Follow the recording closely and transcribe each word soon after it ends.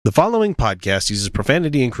The following podcast uses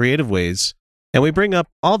profanity in creative ways, and we bring up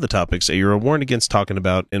all the topics that you are warned against talking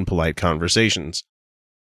about in polite conversations.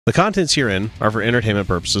 The contents herein are for entertainment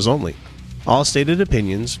purposes only. All stated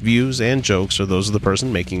opinions, views, and jokes are those of the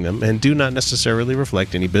person making them and do not necessarily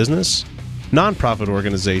reflect any business, non-profit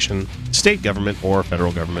organization, state government, or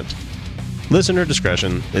federal government. Listener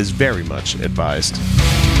discretion is very much advised.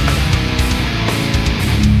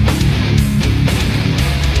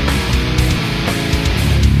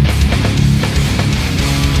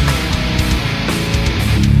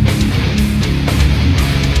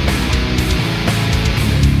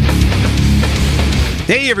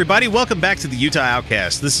 Hey everybody, welcome back to the Utah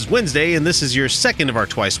Outcasts. This is Wednesday, and this is your second of our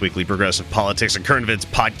twice-weekly progressive politics and current events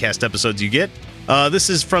podcast episodes you get. This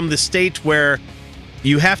is from the state where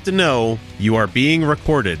you have to know you are being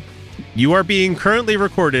recorded. You are being currently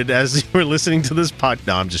recorded as you are listening to this pod.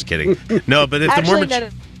 No, I'm just kidding. No, but if Actually,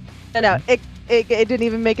 the more... No. It didn't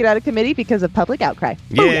even make it out of committee because of public outcry.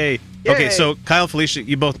 Yay. Yay. Okay, so Kyle, Felicia,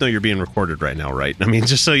 you both know you're being recorded right now, right? I mean,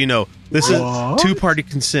 just so you know, this is two-party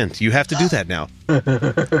consent. You have to do that now.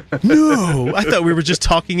 No, I thought we were just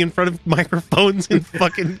talking in front of microphones and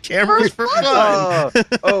fucking cameras for fun. How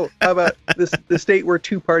about the state where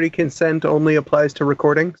two-party consent only applies to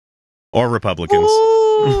recordings? Or Republicans.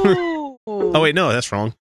 Oh, wait, no, that's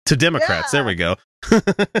wrong. To Democrats. Yeah. There we go.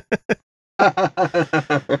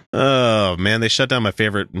 Oh, man, they shut down my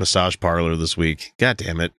favorite massage parlor this week. God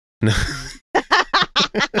damn it.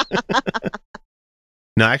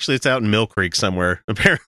 No, actually, it's out in Mill Creek somewhere.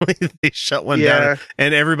 Apparently, they shut one down,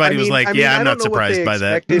 and everybody was like, "Yeah, I'm not surprised by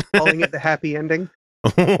that." Calling it the happy ending.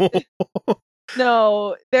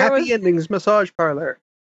 No, Happy endings massage parlor,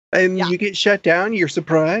 and you get shut down. You're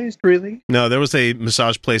surprised, really? No, there was a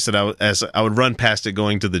massage place that I would run past it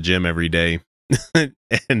going to the gym every day,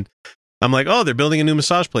 and I'm like, "Oh, they're building a new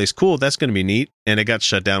massage place. Cool, that's going to be neat." And it got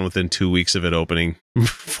shut down within 2 weeks of it opening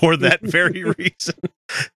for that very reason.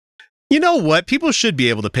 You know what? People should be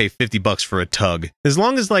able to pay $50 for a tug. As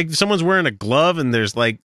long as like someone's wearing a glove and there's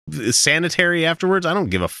like sanitary afterwards, I don't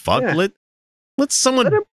give a fuck. Yeah. Let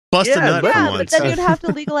someone bust a nut for but once. then you'd have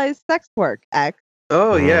to legalize sex work, X.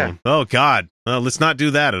 Oh yeah, Oh God. Let's not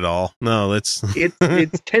do that at all. No, let's.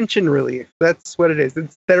 it's tension relief. That's what it is.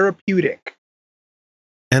 It's therapeutic.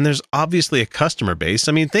 And there's obviously a customer base.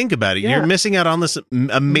 I mean, think about it. Yeah. You're missing out on this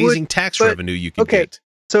amazing tax revenue you can get.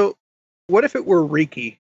 So, what if it were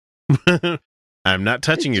Reiki? I'm not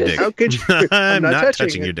touching your dick. How could you? I'm not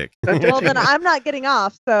touching your dick. Well, then I'm not getting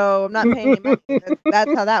off, so I'm not paying you money.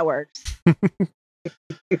 That's how that works.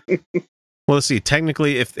 Well, let's see.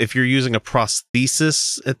 Technically, if you're using a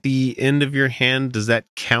prosthesis at the end of your hand, does that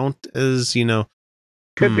count as,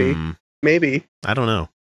 Could be. Maybe. I don't know.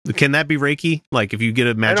 Can that be Reiki? Like if you get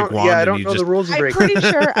a magic wand? Yeah, I don't know the rules of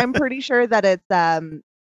Reiki. I'm pretty sure that it's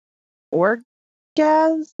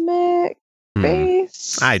orgasmic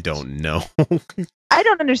based. I don't know. I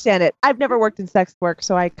don't understand it. I've never worked in sex work,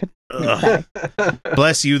 so I could say.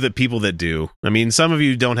 Bless you, the people that do. I mean, some of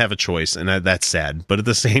you don't have a choice, and that's sad. But at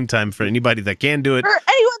the same time, for anybody that can do it, for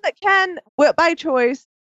anyone that can, by choice,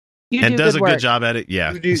 and does a work. good job at it,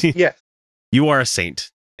 yeah, Yes. You are a saint.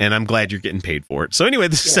 And I'm glad you're getting paid for it. So anyway,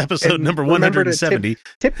 this is episode number 170.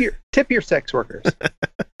 Tip your sex workers.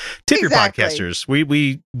 Tip your podcasters.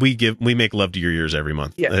 We make love to your ears every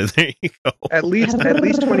month. Yeah. There you go. At least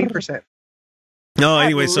 20%. No,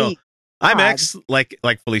 anyway, so I'm X, like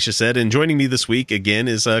Felicia said, and joining me this week again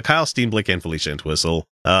is Kyle Steenblick and Felicia Entwistle.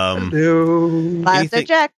 Last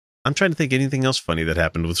check. I'm trying to think anything else funny that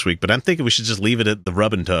happened this week, but I'm thinking we should just leave it at the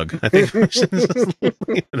rub and tug. I think we should just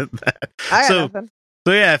leave it at that. I got nothing.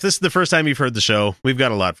 So yeah, if this is the first time you've heard the show, we've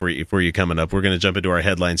got a lot for you coming up. We're going to jump into our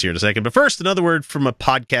headlines here in a second. But first, another word from a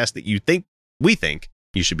podcast that we think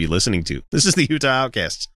you should be listening to. This is the Utah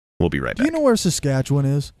Outcasts. We'll be right back. Do you know where Saskatchewan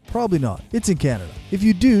is? Probably not. It's in Canada. If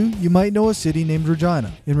you do, you might know a city named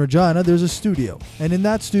Regina. In Regina, there's a studio. And in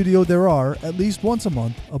that studio, there are, at least once a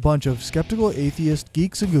month, a bunch of skeptical atheist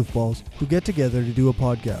geeks and goofballs who get together to do a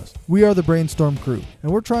podcast. We are the Brainstorm crew,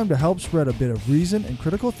 and we're trying to help spread a bit of reason and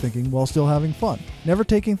critical thinking while still having fun. Never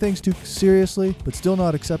taking things too seriously, but still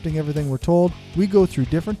not accepting everything we're told. We go through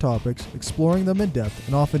different topics, exploring them in depth,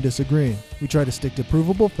 and often disagreeing. We try to stick to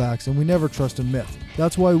provable facts, and we never trust in myth.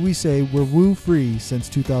 That's why we say we're woo-free since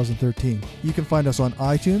 2013. You can find us on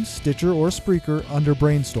iTunes, Stitcher, or Spreaker under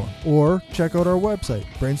Brainstorm, or check out our website,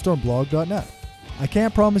 brainstormblog.net. I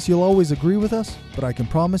can't promise you'll always agree with us, but I can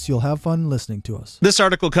promise you'll have fun listening to us. This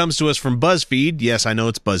article comes to us from BuzzFeed. Yes, I know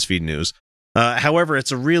it's BuzzFeed News. However,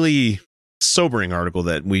 it's a really sobering article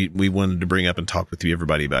that we wanted to bring up and talk with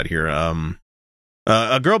everybody about here.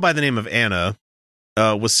 A girl by the name of Anna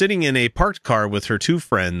was sitting in a parked car with her two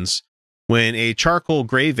friends when a charcoal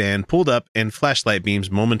gray van pulled up and flashlight beams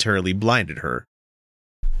momentarily blinded her.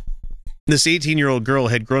 This 18-year-old girl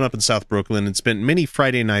had grown up in South Brooklyn and spent many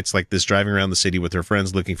Friday nights like this driving around the city with her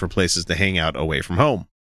friends looking for places to hang out away from home.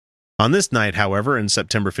 On this night, however, in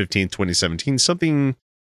September 15, 2017,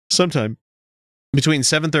 sometime between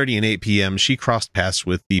 7:30 and 8 p.m., she crossed paths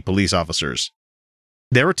with the police officers.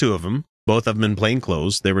 There were two of them, both of them in plain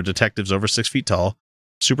clothes. They were detectives over 6 feet tall,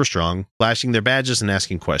 super strong, flashing their badges and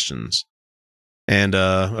asking questions. And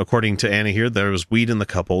according to Anna here, there was weed in the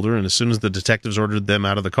cup holder, and as soon as the detectives ordered them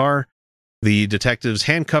out of the car, the detectives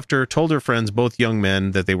handcuffed her, told her friends, both young men,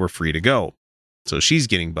 that they were free to go. So she's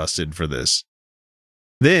getting busted for this.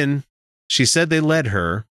 Then she said they led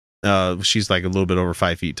her, she's like a little bit over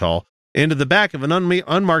 5 feet tall, into the back of an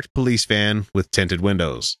unmarked police van with tinted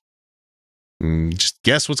windows. Just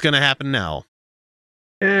guess what's going to happen now.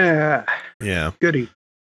 Yeah. Goody.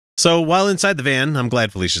 So while inside the van, I'm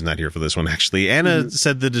glad Felicia's not here for this one, actually, Anna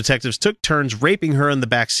said the detectives took turns raping her in the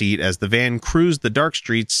back seat as the van cruised the dark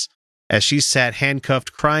streets as she sat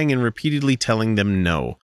handcuffed, crying and repeatedly telling them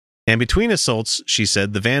no. And between assaults, she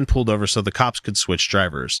said, the van pulled over so the cops could switch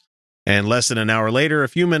drivers. And less than an hour later, a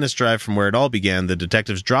few minutes' drive from where it all began, the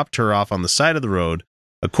detectives dropped her off on the side of the road,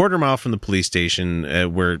 a quarter mile from the police station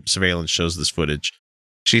where surveillance shows this footage.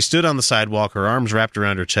 She stood on the sidewalk, her arms wrapped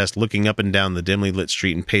around her chest, looking up and down the dimly lit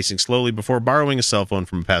street and pacing slowly before borrowing a cell phone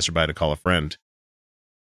from a passerby to call a friend.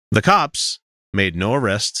 The cops made no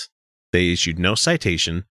arrest. They issued no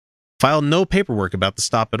citation, filed no paperwork about the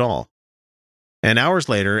stop at all. And hours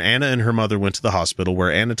later, Anna and her mother went to the hospital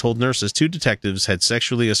where Anna told nurses two detectives had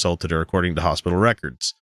sexually assaulted her according to hospital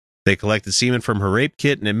records. They collected semen from her rape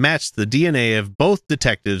kit and it matched the DNA of both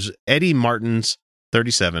detectives, Eddie Martins,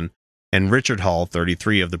 37, and Richard Hall,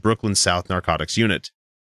 33, of the Brooklyn South Narcotics Unit.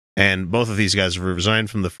 And both of these guys have resigned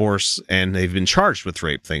from the force and they've been charged with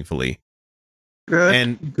rape, thankfully. Good.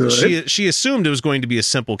 And Good. she assumed it was going to be a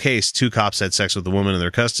simple case. Two cops had sex with a woman in their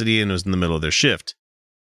custody and it was in the middle of their shift.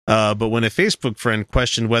 But when a Facebook friend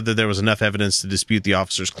questioned whether there was enough evidence to dispute the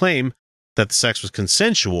officer's claim that the sex was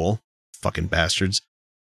consensual, fucking bastards,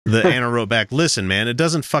 Anna wrote back, listen, man, it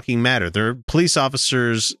doesn't fucking matter. They're police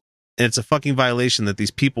officers, and it's a fucking violation that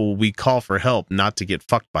these people we call for help not to get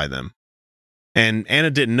fucked by them. And Anna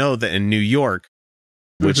didn't know that in New York,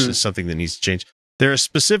 which is something that needs to change, there is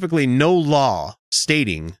specifically no law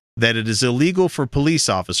stating that it is illegal for police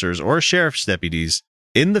officers or sheriff's deputies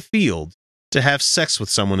in the field to have sex with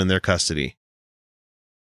someone in their custody.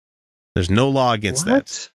 There's no law against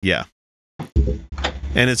that. Yeah.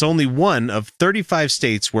 And it's only one of 35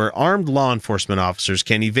 states where armed law enforcement officers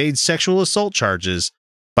can evade sexual assault charges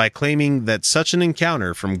by claiming that such an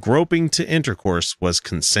encounter, from groping to intercourse, was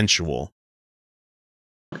consensual.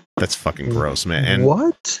 That's fucking gross, man. And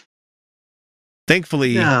what?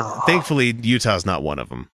 Thankfully, Utah's not one of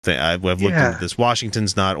them. I've looked into this.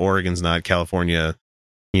 Washington's not, Oregon's not, California.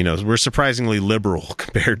 You know, we're surprisingly liberal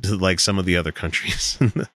compared to like some of the other countries.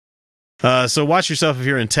 So watch yourself if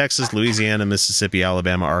you're in Texas, Louisiana, Mississippi,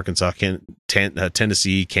 Alabama, Arkansas,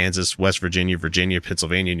 Tennessee, Kansas, West Virginia,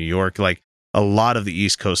 Pennsylvania, New York. Like a lot of the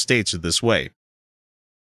East Coast states are this way.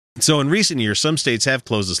 So in recent years, some states have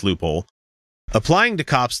closed this loophole, applying to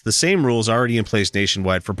cops the same rules already in place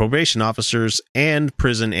nationwide for probation officers and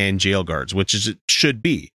prison and jail guards, which is it should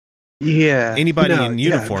be. Yeah. Anybody in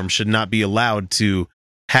uniform should not be allowed to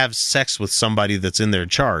have sex with somebody that's in their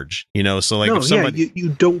charge, you know? So like, if somebody, you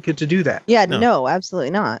don't get to do that. Yeah, no,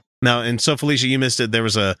 absolutely not. No, and so Felicia, you missed it. There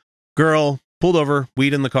was a girl pulled over,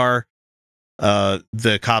 weed in the car.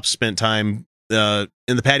 The cops spent time in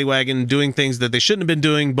the paddy wagon doing things that they shouldn't have been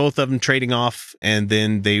doing, both of them trading off, and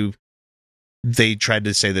then they tried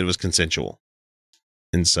to say that it was consensual.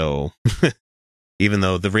 And so, even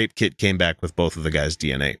though the rape kit came back with both of the guys'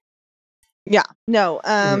 DNA. Yeah, no,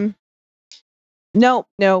 No.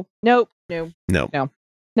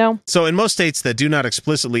 So in most states that do not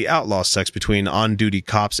explicitly outlaw sex between on-duty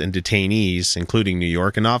cops and detainees, including New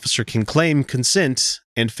York, an officer can claim consent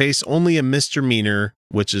and face only a misdemeanor,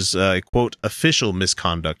 which is a, quote, official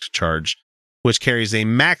misconduct charge, which carries a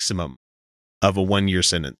maximum of a 1-year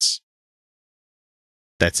sentence.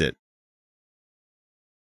 That's it.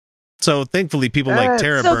 So thankfully, people like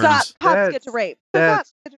Tara Burns. Cops get to rape.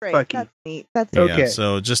 Cops get to rape. Fucky. That's neat. That's okay. Yeah,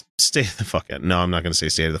 so just stay the fuck out. No, I'm not going to say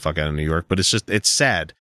stay the fuck out of New York, but it's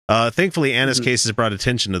sad. Thankfully, Anna's case has brought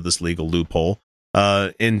attention to this legal loophole.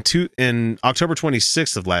 In October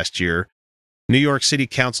 26th of last year, New York City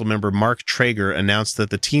Council member Mark Traeger announced that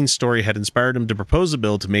the teen's story had inspired him to propose a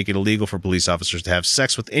bill to make it illegal for police officers to have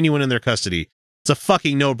sex with anyone in their custody, It's a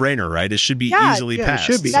fucking no-brainer, right? It should be easily passed.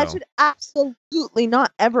 It should be. That should absolutely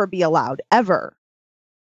not ever be allowed, ever.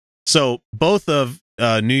 So both of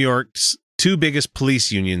New York's two biggest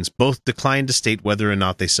police unions both declined to state whether or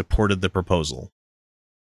not they supported the proposal.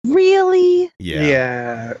 Really?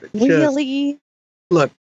 Yeah. Really?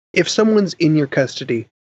 Look, if someone's in your custody,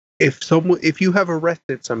 if you have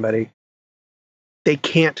arrested somebody, they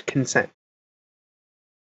can't consent.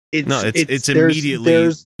 It's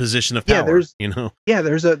immediately position of power.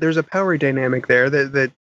 There's a power dynamic there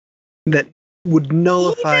that would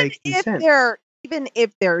nullify consent. Even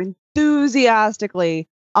if they're enthusiastically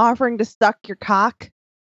offering to suck your cock,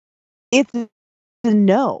 it's a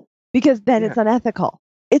no, because then it's unethical.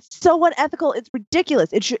 It's so unethical. It's ridiculous.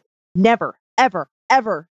 It should never, ever,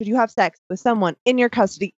 ever should you have sex with someone in your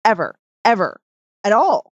custody ever, at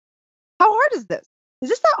all. How hard is this? Is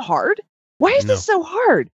this that hard? Why is this so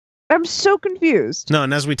hard? I'm so confused. No,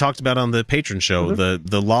 and as we talked about on the patron show,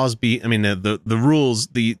 the laws the rules,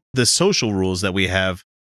 the social rules that we have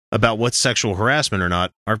about what's sexual harassment or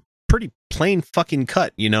not are pretty plain fucking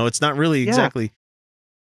cut. It's not really exactly.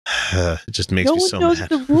 It just makes me so mad. No one knows what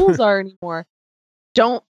the rules are anymore.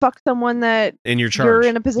 Don't fuck someone that in your charge. You're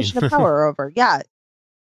in a position of power over. Yeah.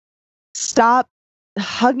 Stop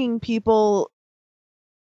hugging people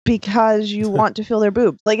because you want to feel their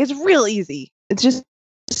boobs. Like, it's real easy. It's just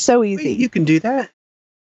so easy. You can do that.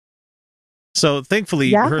 So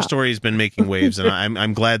thankfully, her story has been making waves, and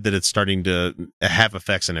I'm glad that it's starting to have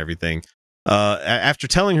effects and everything. After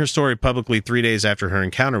telling her story publicly 3 days after her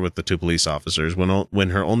encounter with the two police officers, when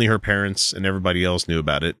only her parents and everybody else knew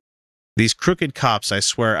about it, these crooked cops, I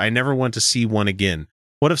swear, I never want to see one again.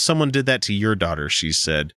 What if someone did that to your daughter? She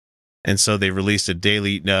said. And so they released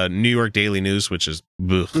a New York Daily News, which is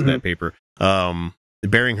that paper,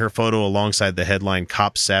 bearing her photo alongside the headline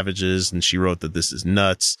 "Cops Savages," and she wrote that this is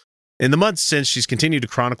nuts. In the months since, she's continued to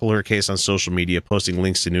chronicle her case on social media, posting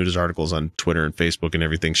links to news articles on Twitter and Facebook and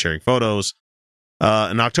everything, sharing photos.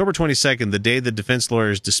 On October 22nd, the day the defense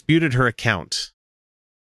lawyers disputed her account,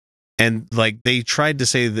 and they tried to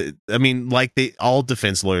say that, all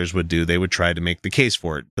defense lawyers would do, they would try to make the case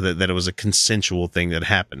for it, but that it was a consensual thing that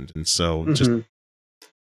happened. And so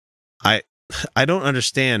I don't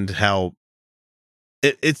understand how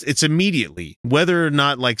it's immediately, whether or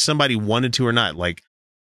not somebody wanted to or not,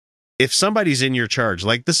 if somebody's in your charge,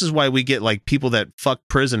 this is why we get people that fuck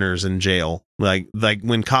prisoners in jail, like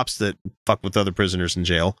when cops that fuck with other prisoners in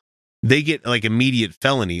jail, they get immediate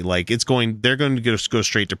felony. They're going to go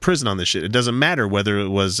straight to prison on this shit. It doesn't matter whether it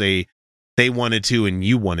was they wanted to and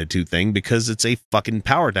you wanted to thing, because it's a fucking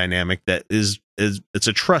power dynamic that it's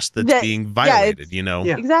a trust that's being violated.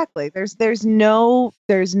 Exactly. There's no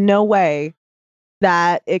way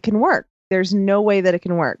that it can work. There's no way that it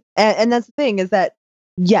can work. And that's the thing, is that,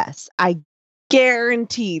 yes, I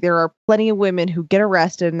guarantee there are plenty of women who get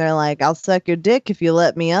arrested and they're like, I'll suck your dick if you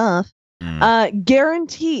let me off.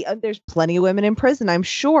 Guarantee there's plenty of women in prison, I'm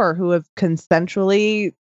sure, who have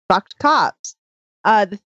consensually fucked cops.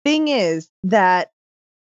 The thing is that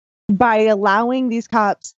by allowing these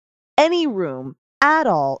cops any room at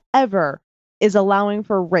all, ever, is allowing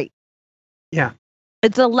for rape. Yeah.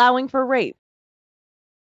 It's allowing for rape.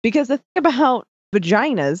 Because the thing about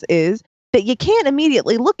vaginas is that you can't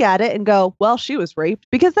immediately look at it and go, well, she was raped,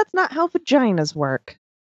 because that's not how vaginas work.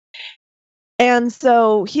 And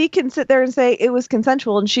so he can sit there and say it was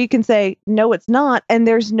consensual, and she can say, no, it's not. And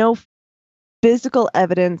there's no physical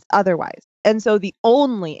evidence otherwise. And so the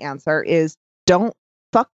only answer is, don't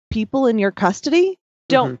fuck people in your custody.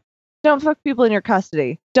 Don't fuck people in your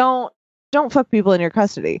custody. Don't fuck people in your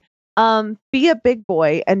custody. Be a big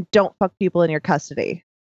boy and don't fuck people in your custody.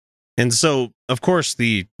 And so, of course,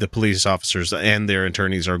 the police officers and their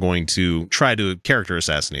attorneys are going to try to character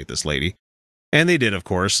assassinate this lady. And they did, of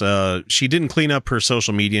course. She didn't clean up her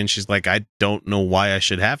social media, and she's like, I don't know why I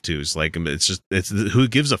should have to. It's who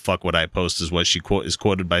gives a fuck what I post, is what she is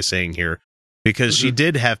quoted by saying here. Because she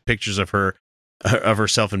did have pictures of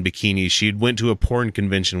herself in bikinis. She went to a porn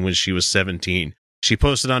convention when she was 17. She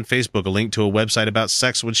posted on Facebook a link to a website about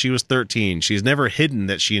sex when she was 13. She's never hidden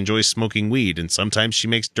that she enjoys smoking weed, and sometimes she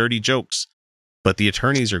makes dirty jokes. But the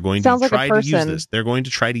attorneys are going to try to use this. They're going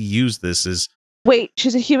to try to use this as... Wait,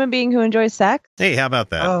 she's a human being who enjoys sex? Hey, how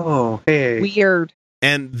about that? Oh, hey. Weird.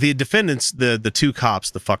 And the defendants, the two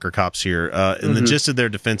cops, the fucker cops here, and the gist of their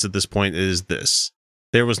defense at this point is this.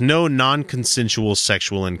 There was no non-consensual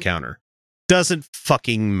sexual encounter. Doesn't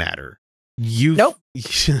fucking matter. Nope.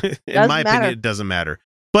 In my opinion, it doesn't matter.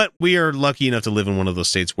 But we are lucky enough to live in one of those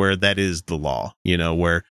states where that is the law,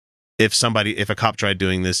 where if a cop tried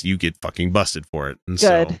doing this, you get fucking busted for it. And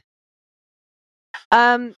Good.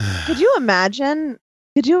 Could you imagine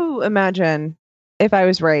if I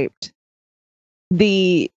was raped?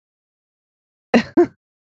 The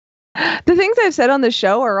things I've said on the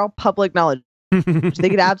show are all public knowledge. They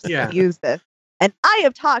could absolutely use this. And I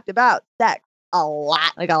have talked about sex a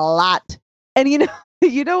lot, like a lot. And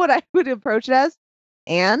you know what I would approach it as?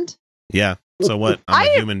 And yeah. So what? I'm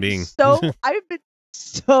a human being. I've been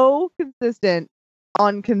so consistent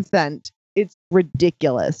on consent. It's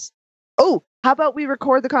ridiculous. Oh, how about we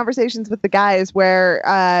record the conversations with the guys where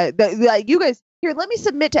you guys here, let me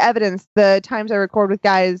submit to evidence the times I record with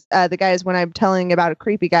the guys when I'm telling about a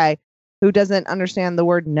creepy guy who doesn't understand the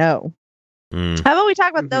word no. How about we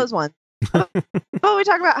talk about those ones? How about we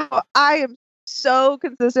talk about how I am so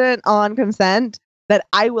consistent on consent that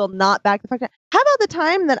I will not back the fuck down? How about the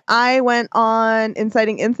time that I went on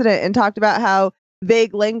Inciting Incident and talked about how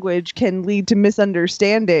vague language can lead to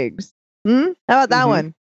misunderstandings? How about that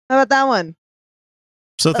one? How about that one?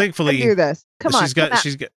 So thankfully, do this.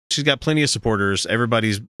 She's got plenty of supporters.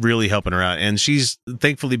 Everybody's really helping her out, and she's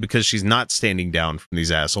thankfully, because she's not standing down from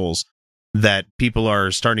these assholes, that people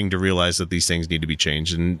are starting to realize that these things need to be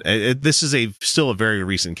changed. And this is still a very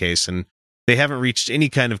recent case, and they haven't reached any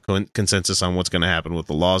kind of consensus on what's going to happen with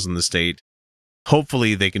the laws in the state.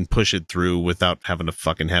 Hopefully they can push it through without having to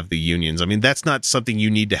fucking have the unions. I mean, that's not something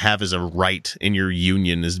you need to have as a right in your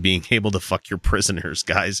union, is being able to fuck your prisoners,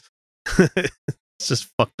 guys. It's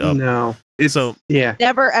just fucked up. No.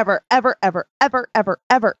 Never, ever, ever, ever, ever, ever,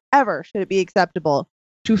 ever, ever should it be acceptable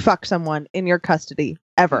to fuck someone in your custody.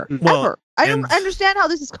 Ever. Well, ever. I understand how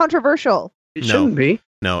this is controversial. It shouldn't be.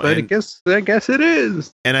 No, but I guess it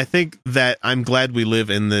is. And I think that I'm glad we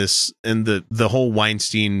live in the whole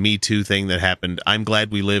Weinstein Me Too thing that happened. I'm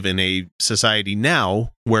glad we live in a society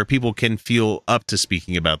now where people can feel up to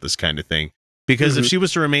speaking about this kind of thing. Because if she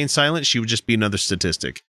was to remain silent, she would just be another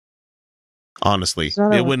statistic. Honestly,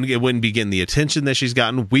 it wouldn't be getting the attention that she's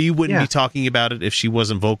gotten. We wouldn't be talking about it if she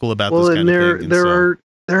wasn't vocal about this kind of thing.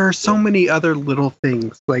 There are so many other little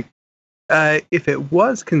things. Like, if it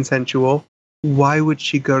was consensual, why would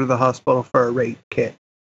she go to the hospital for a rape kit?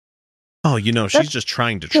 Oh, she's just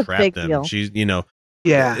trying to trap them. Deal. She's,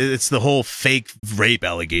 it's the whole fake rape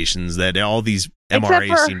allegations that all these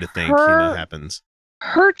MRAs seem to think happens.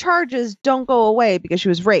 Her charges don't go away because she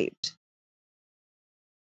was raped.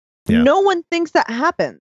 Yeah. No one thinks that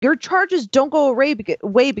happens. Your charges don't go away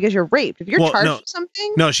because you're raped. If you're charged with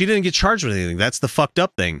something... No, she didn't get charged with anything. That's the fucked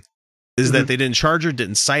up thing. Is that they didn't charge her,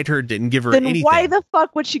 didn't cite her, didn't give her anything. Then why the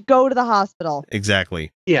fuck would she go to the hospital?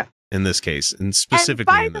 Exactly. Yeah. In this case. And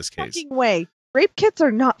specifically in this case. Way, rape kits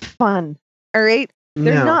are not fun. All right?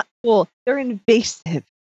 They're not cool. They're invasive.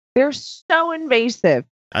 They're so invasive.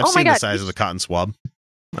 I've seen the size of the cotton swab.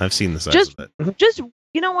 I've seen the size of it. Just,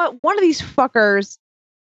 you know what? One of these fuckers...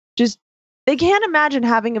 they can't imagine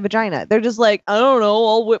having a vagina. They're just like, I don't know,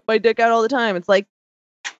 I'll whip my dick out all the time. It's like,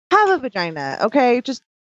 have a vagina, okay? Just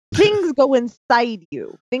things go inside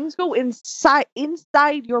you. Things go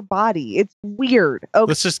inside your body. It's weird. Okay?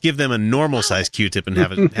 Let's just give them a normal size Q-tip and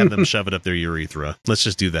have them shove it up their urethra. Let's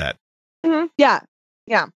just do that. Mm-hmm. Yeah.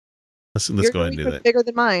 Let's go ahead and do that. Bigger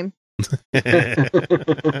than mine.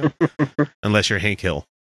 Unless you're Hank Hill,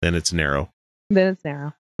 then it's narrow. Damn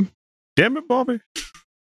it, Bobby.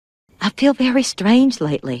 I feel very strange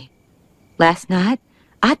lately. Last night,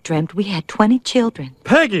 I dreamt we had 20 children.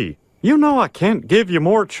 Peggy, you know I can't give you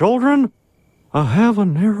more children. I have a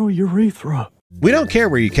narrow urethra. We don't care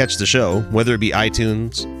where you catch the show, whether it be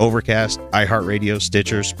iTunes, Overcast, iHeartRadio,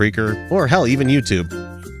 Stitcher, Spreaker, or hell, even YouTube.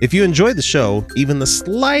 If you enjoy the show, even the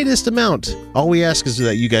slightest amount, all we ask is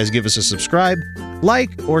that you guys give us a subscribe, like,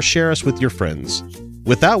 or share us with your friends.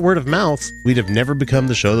 Without word of mouth, we'd have never become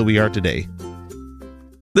the show that we are today.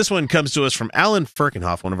 This one comes to us from Alan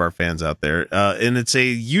Firkenhoff, one of our fans out there, and it's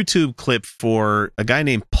a YouTube clip for a guy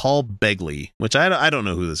named Paul Begley, which I don't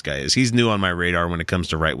know who this guy is. He's new on my radar when it comes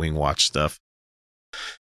to right-wing watch stuff.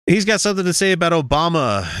 He's got something to say about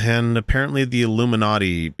Obama and apparently the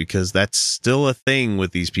Illuminati, because that's still a thing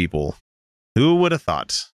with these people. Who would have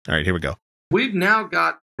thought? All right, here we go. We've now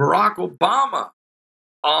got Barack Obama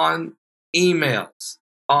on emails,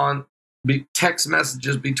 on text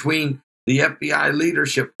messages between the FBI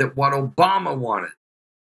leadership that what Obama wanted.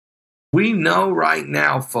 We know right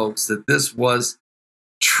now, folks, that this was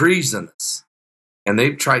treasonous. And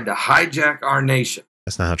they've tried to hijack our nation.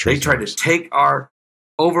 That's not how treason They tried to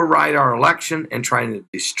override our election and trying to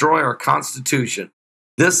destroy our Constitution.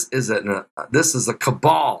 This is a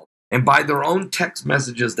cabal. And by their own text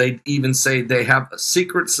messages, they even say they have a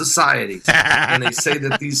secret societies. And they say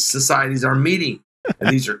that these societies are meeting.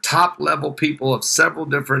 And these are top-level people of several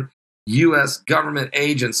different U.S. government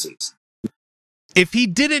agencies. If he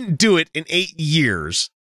didn't do it in 8 years,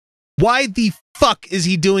 why the fuck is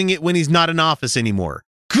he doing it when he's not in office anymore?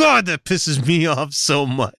 God, that pisses me off so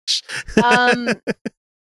much.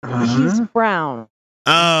 He's brown.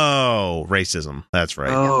 Oh, racism. That's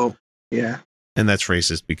right. Oh, yeah. And that's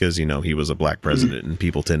racist because, he was a black president and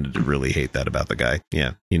people tended to really hate that about the guy.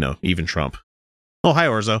 Yeah. Even Trump. Oh, hi,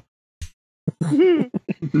 Orzo.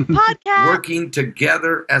 Podcast. Working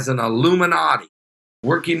together as an Illuminati,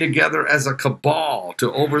 working together as a cabal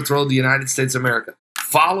to overthrow the United States of America,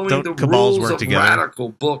 following the rules of radical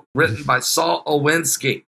book written by Saul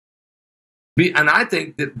Owinski. And I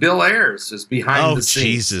think that Bill Ayers is behind the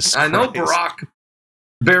scenes. Jesus I know Christ. Barack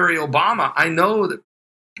Barry Obama. I know that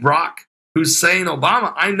Barack Hussein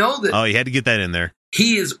Obama. I know that. Oh, you had to get that in there.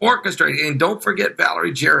 He is orchestrating. And don't forget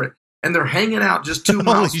Valerie Jarrett. And they're hanging out just 2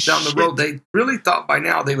 miles down the road. They really thought by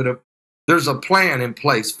now they would have. There's a plan in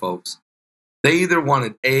place, folks. They either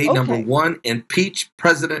wanted number one, impeach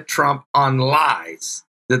President Trump on lies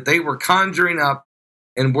that they were conjuring up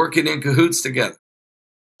and working in cahoots together.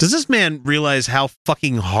 Does this man realize how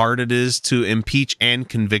fucking hard it is to impeach and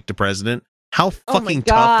convict a president? How fucking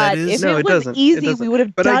tough that is? If it was easy, we would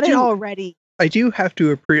have done it already. I do have to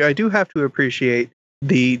appreciate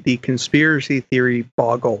the conspiracy theory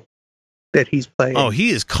boggle that he's playing. Oh, he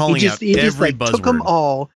is calling out he every just, buzzword. Took them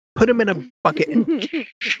all, put them in a bucket, and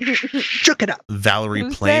shook it up. Valerie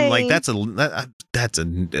Plame, like that's a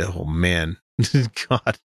oh man,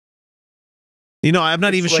 God. I'm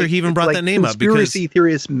not even sure he even brought that name up because conspiracy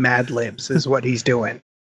theorist Mad Libs is what he's doing.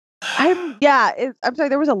 I'm sorry.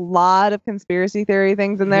 There was a lot of conspiracy theory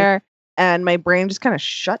things in there, and my brain just kind of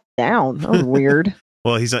shut down. That was weird.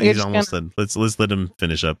 Well, he's almost done. Let's let him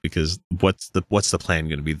finish up because what's the plan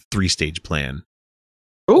going to be? The 3-stage plan.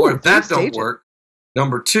 Or if that don't work,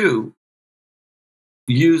 number 2,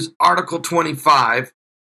 use Article 25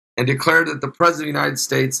 and declare that the President of the United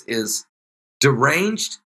States is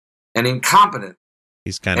deranged and incompetent.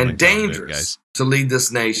 He's kind of dangerous, guys, to lead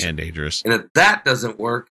this nation. And dangerous. And if that doesn't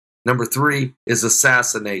work, number 3 is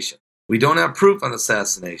assassination. We don't have proof on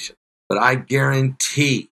assassination, but I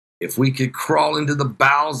guarantee if we could crawl into the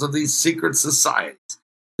bowels of these secret societies,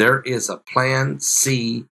 there is a plan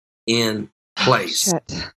C in place.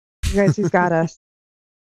 Shit. You guys, he's got us.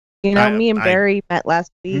 Me and Barry met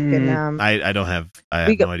last week, and I have no idea.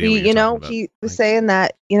 What you're talking about. He was saying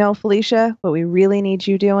that Felicia, what we really need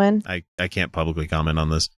you doing. I can't publicly comment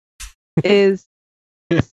on this. Is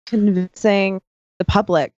convincing the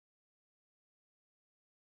public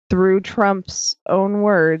through Trump's own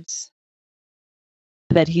words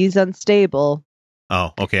that he's unstable.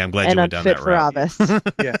 Oh, okay. I'm glad you went down that route. And unfit for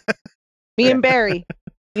office. Yeah. Me and Barry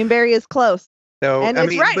is close. So, and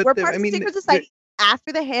it's right. We're part of the secret society.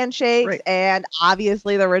 After the handshakes and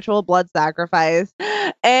obviously the ritual blood sacrifice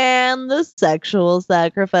and the sexual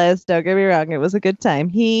sacrifice. Don't get me wrong. It was a good time.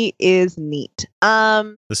 He is neat.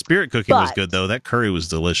 The spirit cooking was good, though. That curry was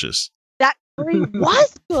delicious. That curry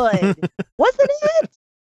was good. Wasn't it?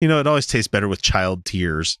 It always tastes better with child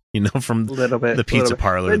tears, from the pizza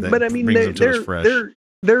parlor that but I mean, brings them to us fresh.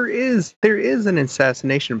 There is an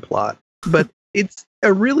assassination plot, but it's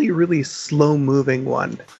a really, really slow-moving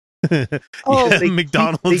one.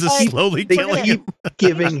 McDonald's is slowly killing him.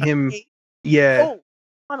 Giving him, Oh,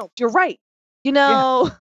 Donald, you're right. He's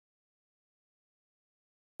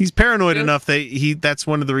paranoid enough that that's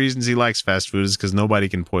one of the reasons he likes fast food is because nobody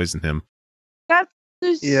can poison him. That's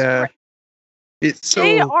it's so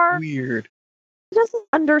weird. He doesn't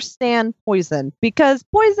understand poison because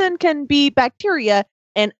poison can be bacteria,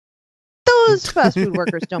 and those fast food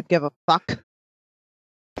workers don't give a fuck.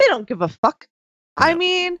 They don't give a fuck. No. I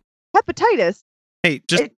mean, hepatitis. Hey,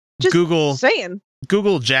 just Google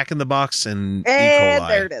Jack in the Box and E. coli.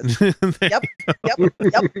 There it is.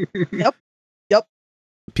 Yep.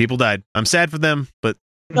 People died. I'm sad for them, but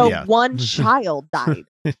one child died.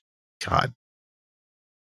 God.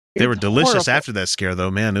 They were delicious after that scare,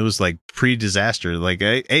 though, man. It was like pre-disaster. Like,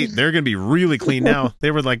 hey, they're going to be really clean now.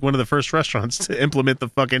 They were like one of the first restaurants to implement the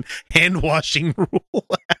fucking hand washing rule.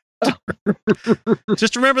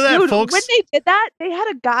 Just remember that, folks. When they did that, they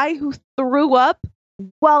had a guy who threw up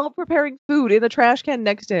while preparing food in the trash can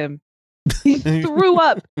next to him. He threw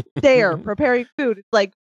up there preparing food. It's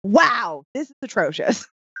like, wow, this is atrocious.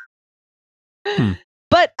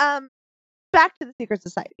 But back to the secret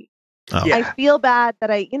society. Oh. I feel bad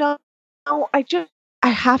that I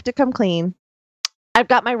have to come clean. I've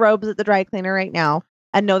got my robes at the dry cleaner right now.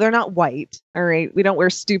 And no, they're not white. All right. We don't wear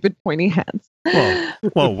stupid pointy hats.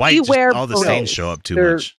 Well, white, all the stains show up too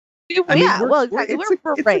much. Exactly.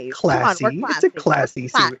 It's a classy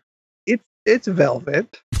suit. It's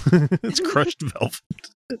velvet. It's crushed velvet.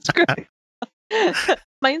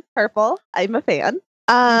 Mine's purple. I'm a fan.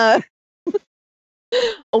 Oh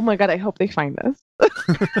my god, I hope they find this.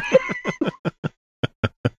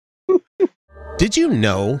 Did you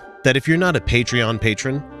know that if you're not a Patreon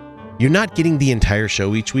patron, you're not getting the entire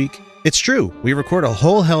show each week? It's true. We record a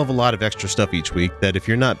whole hell of a lot of extra stuff each week that if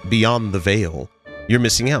you're not beyond the veil, you're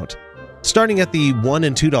missing out. Starting at the $1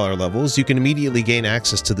 and $2 levels, you can immediately gain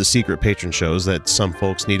access to the secret patron shows that some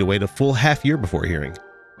folks need to wait a full half year before hearing.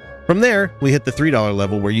 From there, we hit the $3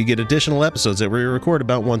 level where you get additional episodes that we record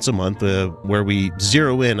about once a month, where we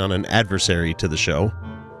zero in on an adversary to the show.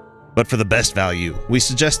 But for the best value, we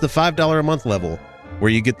suggest the $5 a month level,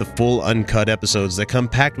 where you get the full uncut episodes that come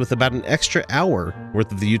packed with about an extra hour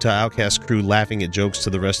worth of the Utah Outcasts crew laughing at jokes to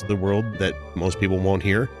the rest of the world that most people won't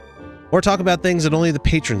hear, or talk about things that only the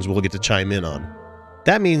patrons will get to chime in on.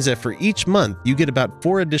 That means that for each month, you get about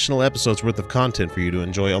 4 additional episodes worth of content for you to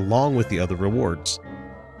enjoy along with the other rewards.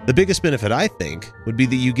 The biggest benefit, I think, would be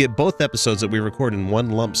that you get both episodes that we record in one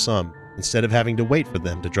lump sum instead of having to wait for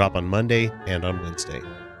them to drop on Monday and on Wednesday.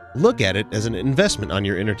 Look at it as an investment on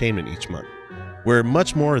your entertainment each month. We're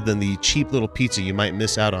much more than the cheap little pizza you might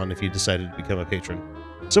miss out on if you decided to become a patron.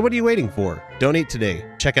 So what are you waiting for? Donate today.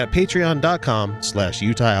 Check out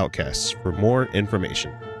patreon.com/Utah Outcasts for more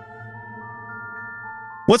information.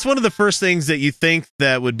 What's one of the first things that you think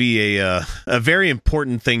that would be a very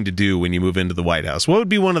important thing to do when you move into the White House? What would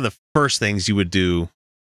be one of the first things you would do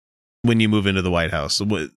when you move into the White House?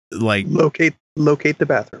 Like locate the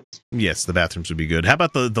bathrooms. Yes, the bathrooms would be good. How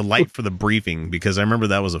about the light for the briefing? Because I remember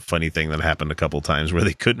that was a funny thing that happened a couple times where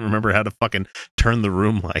they couldn't remember how to fucking turn the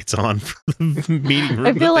room lights on for the meeting room.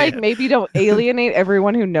 I feel like maybe don't alienate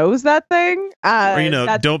everyone who knows that thing.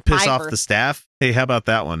 Or, don't piss off the staff. Hey, how about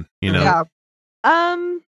that one? Yeah.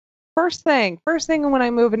 First thing when I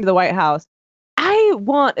move into the White House, I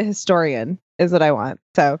want a historian is what I want.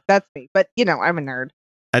 So that's me. But I'm a nerd.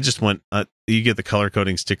 I just want you get the color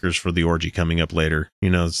coding stickers for the orgy coming up later.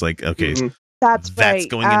 It's like, okay, that's right.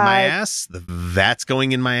 Going in my ass. That's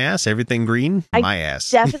going in my ass. Everything green, my ass.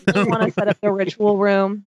 Definitely want to set up the ritual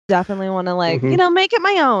room. Definitely want to make it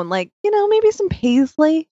my own. Maybe some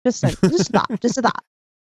paisley. Just a thought.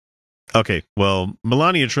 Okay, well,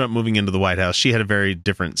 Melania Trump moving into the White House, she had a very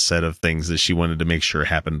different set of things that she wanted to make sure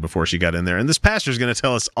happened before she got in there. And this pastor's going to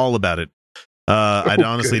tell us all about it. I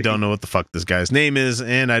honestly don't know what the fuck this guy's name is,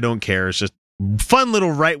 and I don't care. It's just fun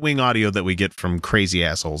little right-wing audio that we get from crazy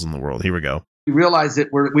assholes in the world. Here we go. We realize that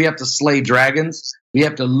we have to slay dragons. We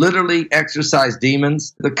have to literally exorcise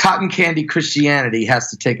demons. The cotton candy Christianity has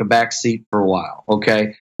to take a back seat for a while,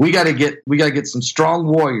 okay? We got to get some strong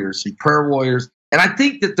warriors, some prayer warriors. And I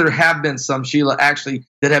think that there have been some, Sheila, actually,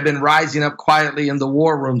 that have been rising up quietly in the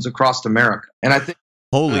war rooms across America. And I think...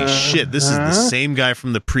 Holy shit, this is the same guy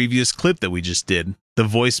from the previous clip that we just did. The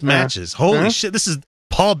voice matches. Holy shit, this is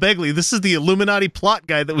Paul Begley. This is the Illuminati plot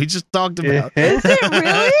guy that we just talked about. Is it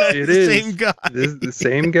really? It is. Same guy. This is the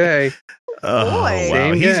same guy. Oh, wow.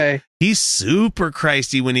 Same guy. He's super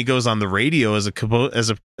Christy when he goes on the radio as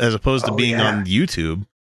opposed to being on YouTube.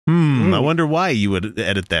 I wonder why you would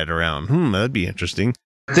edit that around. That'd be interesting.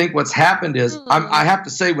 I think what's happened is, I have to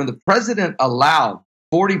say, when the president allowed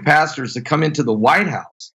 40 pastors to come into the White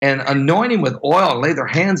House and anoint him with oil, lay their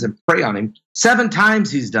hands and pray on him, 7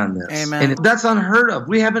 times he's done this. Amen. And that's unheard of.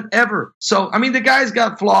 We haven't ever. So, the guy's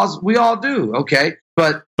got flaws. We all do, okay?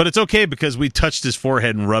 But it's okay because we touched his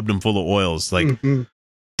forehead and rubbed him full of oils. Like, do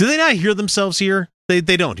they not hear themselves here? They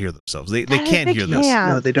don't hear themselves. They can't hear this.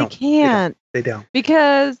 No, they don't. They can't. They don't.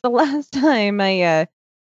 Because the last time I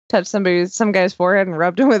touched some guy's forehead and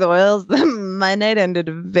rubbed him with oils, my night ended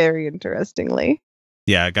very interestingly.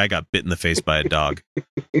 Yeah, a guy got bit in the face by a dog.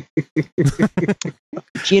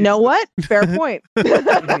 You know what? Fair point.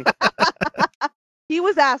 He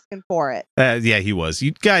was asking for it. Yeah, he was.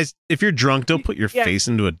 You guys, if you're drunk, don't put your face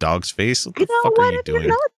into a dog's face. What the fuck are you doing? If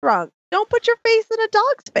you're not drunk, don't put your face in a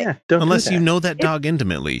dog's face. Yeah, unless you know that dog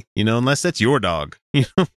intimately. Unless that's your dog.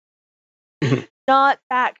 Not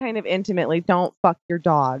that kind of intimately. Don't fuck your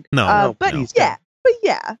dog. No, but no. yeah. But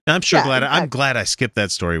yeah. I'm sure exactly. I'm glad I skipped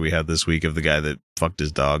that story we had this week of the guy that fucked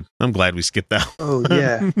his dog. I'm glad we skipped that. Oh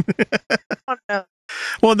yeah. Oh, no.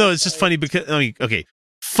 Well, no, it's just funny because okay.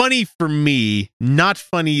 Funny for me, not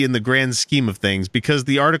funny in the grand scheme of things, because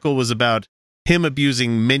the article was about him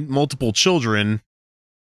abusing multiple children,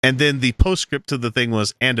 and then the postscript to the thing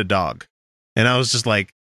was, and a dog. And I was just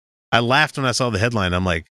like, I laughed when I saw the headline. I'm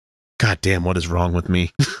like, God damn, what is wrong with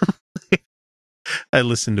me? I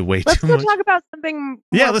listened to way Let's too go much. talk about something.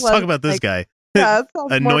 Yeah, let's talk about this guy. Yeah,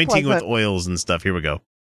 Anointing with oils and stuff. Here we go.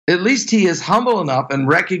 at least he is humble enough and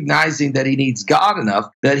recognizing that he needs God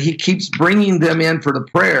enough that he keeps bringing them in for the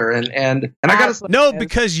prayer. And I got to No,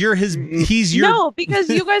 because he's your. No, because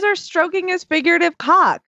you guys are stroking his figurative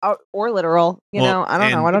cock or literal. You know, I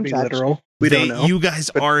don't know. I don't judge. Literal. We don't know. You guys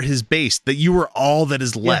are his base. That you are all that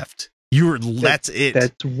is left. That's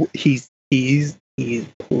it. He's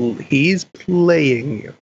playing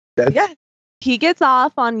you. Yeah. He gets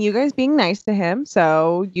off on you guys being nice to him,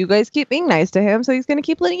 so you guys keep being nice to him, so he's going to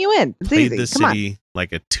keep letting you in. It's Played easy. the city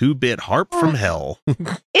like a 2-bit harp from hell.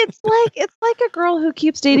 It's like a girl who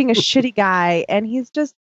keeps dating a shitty guy, and he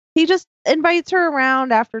just invites her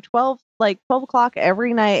around after 12 o'clock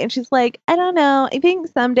every night, and she's like, I don't know, I think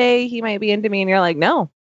someday he might be into me, and you're like,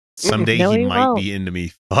 no. Someday No, he he might won't. be into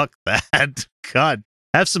me. Fuck that. God,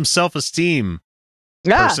 have some self-esteem.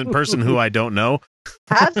 Yeah. Person who I don't know.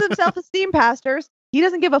 Have some self-esteem, pastors. He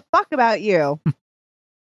doesn't give a fuck about you.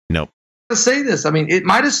 Nope. to say this. I mean, it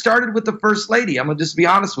might have started with the first lady. I'm going to just be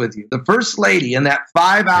honest with you. The first lady in that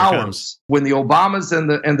 5 hours when the Obamas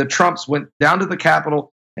and the Trumps went down to the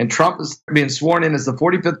Capitol and Trump is being sworn in as the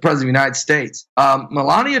 45th president of the United States.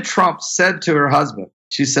 Melania Trump said to her husband,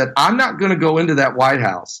 she said, I'm not going to go into that White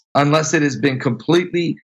House unless it has been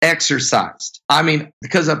completely exercised. I mean,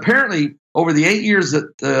 because apparently over the 8 years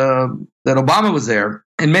that Obama was there,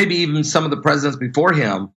 and maybe even some of the presidents before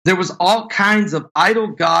him, there was all kinds of idol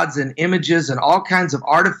gods and images and all kinds of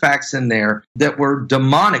artifacts in there that were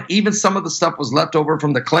demonic. Even some of the stuff was left over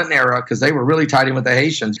from the Clinton era because they were really tied in with the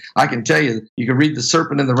Haitians. I can tell you, you can read the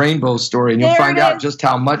Serpent in the Rainbow story and you'll find out just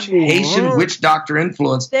how much Haitian witch doctor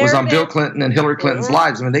influence was on Bill Clinton and Hillary Clinton's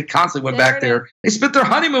lives. I mean, they constantly went back there. They spent their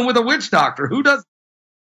honeymoon with a witch doctor. Who does?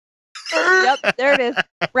 Yep, there it is.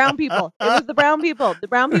 Brown people. It was the brown people. The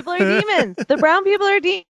brown people are demons. The brown people are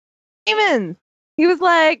demons. He was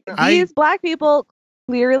like, these black people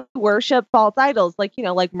clearly worship false idols, like, you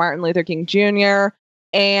know, like Martin Luther King Jr.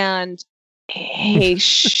 and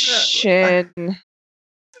Haitian.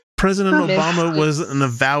 President Obama was an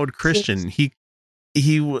avowed Christian. He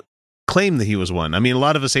claimed that he was one. I mean, a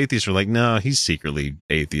lot of us atheists are like, no, he's secretly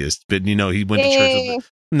atheist, but you know, he went to church.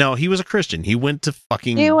 No, he was a Christian. He went to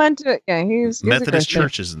fucking. He went to he was Methodist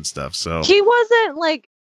churches and stuff. So he wasn't like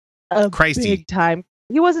a Christy. big time.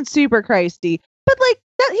 He wasn't super Christy, but like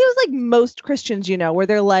that. He was like most Christians, you know, where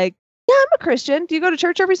they're like, "Yeah, I'm a Christian. Do you go to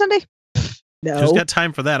church every Sunday?" No. Who's got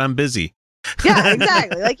time for that? I'm busy. Yeah,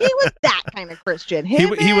 exactly. Like he was that kind of Christian. He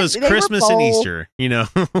was Christmas and Easter, you know.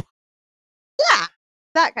 Yeah,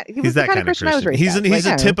 that kind. He was the kind of Christian I was raised He's as.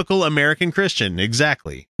 a typical American Christian,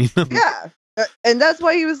 exactly. Yeah. And that's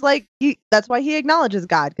why he was like, that's why he acknowledges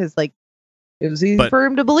God, because like it was easy for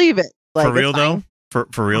him to believe it. Like, for real though, for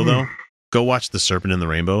real though, go watch The Serpent in the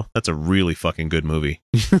Rainbow. That's a really fucking good movie.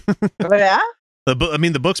 Oh, yeah. I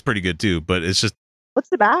mean, the book's pretty good too, but it's just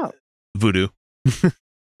what's it about? Voodoo.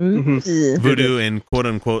 Voodoo and quote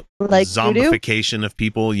unquote like zombification voodoo? Of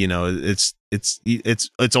people. You know, it's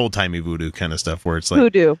old timey voodoo kind of stuff where it's like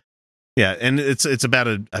voodoo. Yeah, and it's about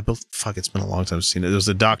it's been a long time I've seen it. There was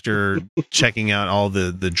a doctor checking out all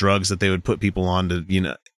the drugs that they would put people on to, you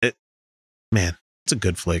know, man, it's a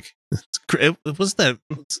good flick. Was that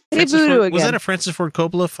was that a Francis Ford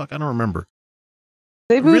Coppola? Fuck, I don't remember.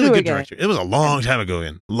 Really good director. It was a long time ago,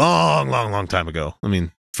 long time ago. I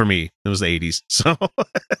mean, for me, it was the 80s. So,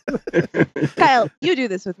 Kyle, you do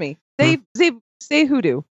this with me. Say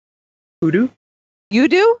hoodoo. Hoodoo? You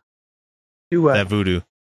do? Do what? That voodoo.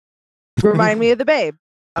 Remind me of the babe.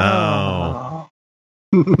 Oh.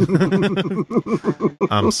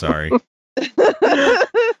 I'm sorry.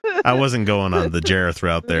 I wasn't going on the Jareth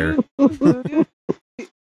route there.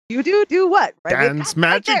 You do what? Right? Dance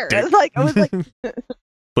magic. I was like,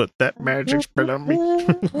 put that magic spell on me.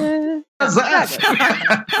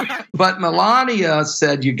 But Melania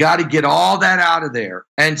said you got to get all that out of there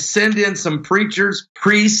and send in some preachers,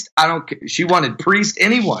 priests. She wanted priests,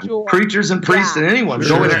 anyone, preachers and priests and anyone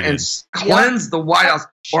go in there and cleanse the White House,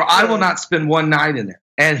 or I will not spend one night in there.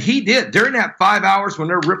 And he did during that 5 hours when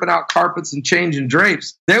they're ripping out carpets and changing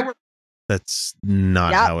drapes. That's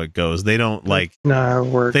not how it goes. They don't they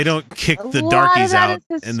don't kick the darkies out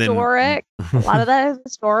and then a lot of that is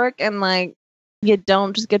historic, and like you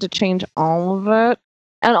don't just get to change all of it.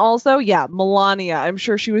 And also, Melania, I'm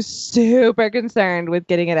sure she was super concerned with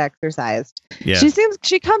getting it exercised. Yeah.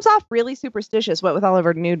 She comes off really superstitious, what with all of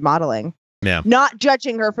her nude modeling. Yeah. Not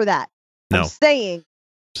judging her for that. No. I'm saying.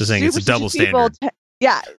 Just saying it's a double standard.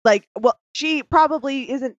 She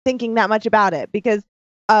probably isn't thinking that much about it because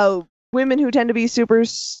women who tend to be super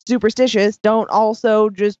superstitious don't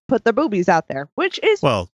also just put their boobies out there, which is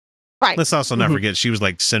Right. Let's also not forget she was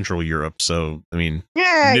like Central Europe, so I mean,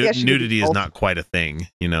 Yeah, I guess she could nudity be is both. not quite a thing,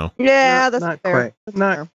 you know. Yeah, that's not fair. quite. That's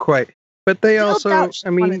Not fair. quite. But they Still also, doubt she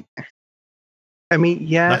wanted-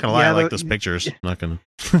 yeah. Not gonna lie, I like the- those pictures. Not gonna.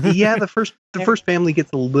 yeah, the first family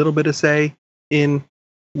gets a little bit of say in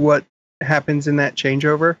what happens in that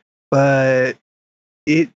changeover, but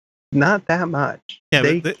it not that much. Yeah,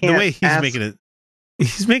 They but the can't way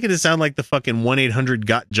he's making it sound like the fucking 1-800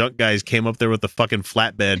 got junk guys came up there with the fucking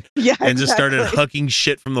flatbed Yeah, and just started exactly. hucking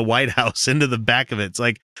shit from the White House into the back of it. It's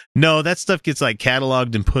like, no, that stuff gets like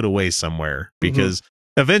cataloged and put away somewhere because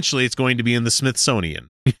eventually it's going to be in the Smithsonian.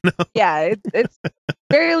 Yeah, it's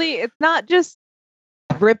barely. It's not just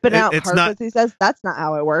ripping out It's carpets. not- He says that's not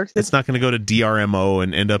how it works. It's not going to go to DRMO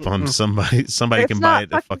and end up on somebody. Somebody It's can buy not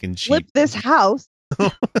it at fucking cheap. flip this house.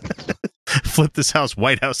 Flip this house,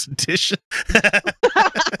 White House edition.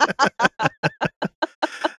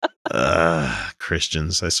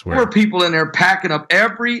 Christians, I There swear. were people in there packing up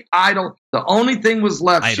every idol. The only thing was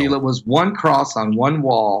left, Idol. Sheila, was one cross on one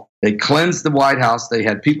wall. They cleansed the White House. They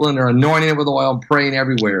had people in there anointing it with oil and praying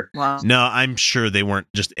everywhere. Wow. No, I'm sure they weren't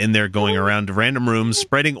just in there going around to random rooms,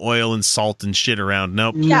 spreading oil and salt and shit around.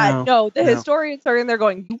 Nope. Yeah, no. The no. historians are in there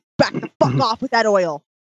going, "You back the fuck off with that oil.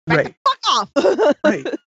 Back Right. the fuck off." Right.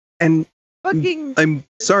 And Fucking. I'm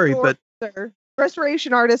sorry, but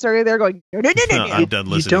restoration artists are in there going, "No, no, no, no, No, no." I'm done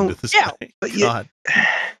you listening don't- to this Yeah, guy. but God.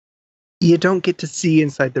 you don't get to see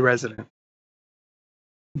inside the resident.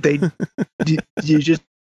 They you just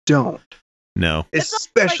don't, No. It's not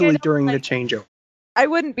like I especially don't during the like- changeover. I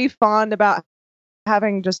wouldn't be fond about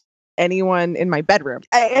having just anyone in my bedroom.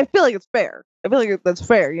 I feel like it's fair. I feel like that's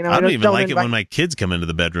fair. You know, I don't just even like it invite- when my kids come into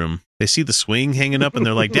the bedroom. They see the swing hanging up and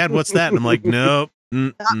they're like, "Dad, what's that?" And I'm like, "Nope."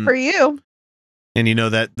 Not for you. And you know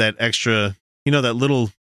that extra, you know, that little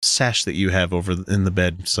sash that you have over in the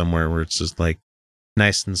bed somewhere where it's just like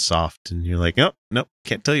nice and soft, and you're like, "Oh, nope,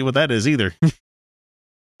 can't tell you what that is either."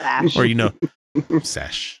 Or you know,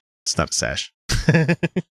 sash. It's not a sash.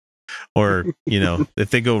 Or you know, if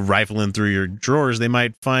they go rifling through your drawers, they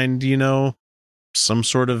might find, you know, some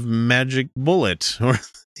sort of magic bullet, or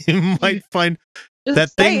you might find Just that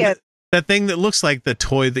say thing it. that thing that looks like the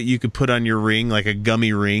toy that you could put on your ring, like a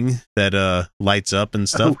gummy ring that lights up and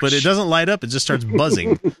stuff, Oh, but it doesn't light up, it just starts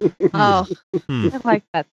buzzing. Oh, Hmm. I like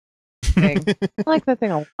that thing. I like that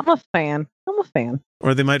thing. I'm a fan.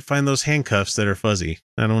 Or they might find those handcuffs that are fuzzy.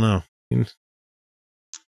 I don't know.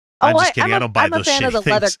 I'm just kidding. I don't buy I'm those a fan of the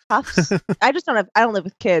shitty leather things. cuffs. I just don't have. I don't live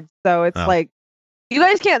with kids, so it's Oh. like you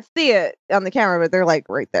guys can't see it on the camera, but they're like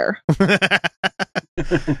right there.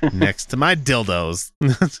 Next to my dildos.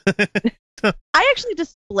 I actually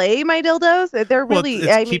display my dildos. They're Well, really. it's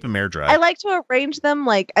I keep mean, them air dry. I like to arrange them.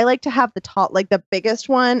 Like I like to have the top, like the biggest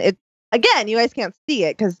one. It again, you guys can't see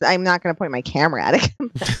it because I'm not going to point my camera at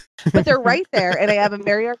it. But they're right there, and I have them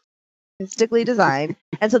very artistically designed.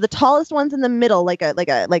 And so the tallest one's in the middle, like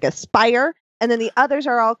a spire, and then the others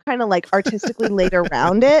are all kind of like artistically laid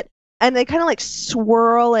around it, and they kind of like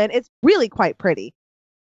swirl, and it's really quite pretty.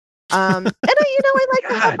 And I like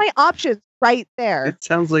to have God. my options right there. It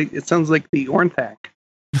sounds like the Ornthak.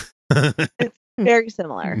 Very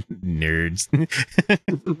similar. Nerds.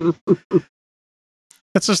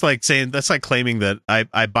 That's just like saying, that's like claiming that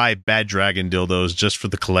I buy Bad Dragon dildos just for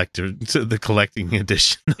the collecting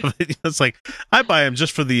edition of it. It's like, I buy them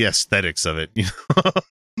just for the aesthetics of it. You know?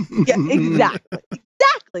 Yeah,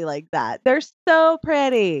 exactly like that. They're so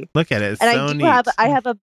pretty. Look at it. It's And so I do neat. have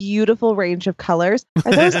a beautiful range of colors.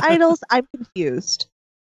 Are those idols? I'm confused.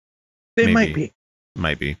 They Maybe. might be,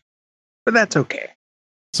 Might be. but that's okay.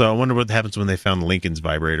 So I wonder what happens when they found Lincoln's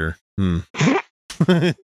vibrator.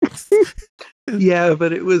 Yeah,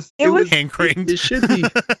 but it was hand cranked. It should be.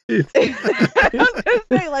 I was gonna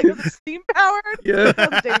say, like, if it's steam powered, Yeah.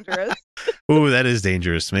 that's dangerous. Ooh, that is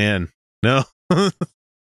dangerous, man. No. Don't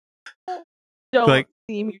Like-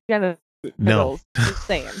 steam your genitals. No. Just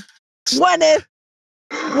saying. What if?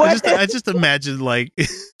 I just imagine like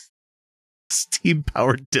steam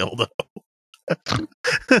powered dildo.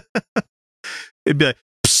 It'd be like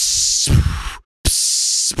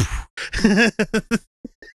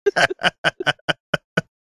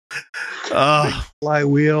oh,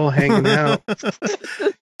 Flywheel hanging out.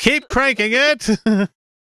 keep cranking it.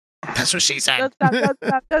 That's what she said.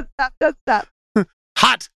 Stop.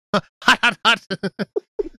 Hot, hot, hot,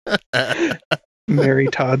 hot. Mary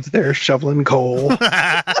Todd's there shoveling coal.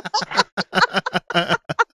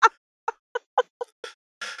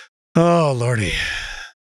 Oh lordy.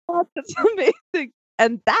 That's amazing.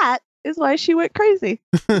 And that is why she went crazy.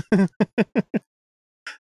 From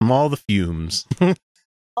all the fumes.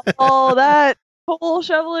 All that coal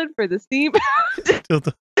shoveling for the steam.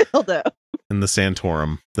 Dildo. dildo. And the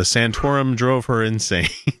Santorum. The Santorum drove her insane.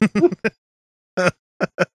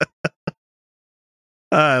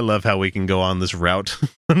 I love how we can go on this route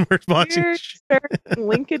when we're watching. We're starting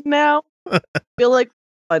Lincoln now. I feel like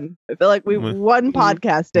fun. I feel like we've won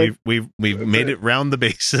podcasting. We've made it round the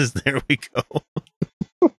bases. There we go.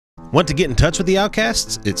 Want to get in touch with the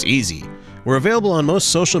Outcasts? It's easy. We're available on most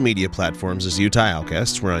social media platforms as Utah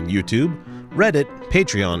Outcasts. We're on YouTube, Reddit,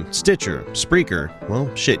 Patreon, Stitcher, Spreaker,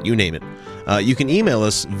 well, shit, you name it. You can email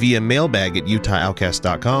us via mailbag at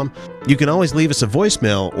utahoutcast.com. You can always leave us a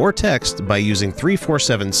voicemail or text by using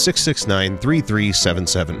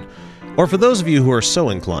 347-669-3377. Or for those of you who are so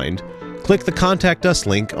inclined, click the Contact Us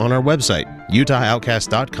link on our website,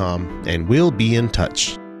 utahoutcast.com, and we'll be in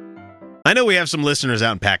touch. I know we have some listeners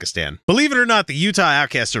out in Pakistan. Believe it or not, the Utah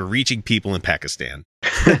Outcasts are reaching people in Pakistan.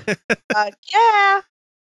 Yeah.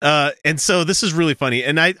 And so this is really funny.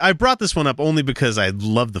 And I brought this one up only because I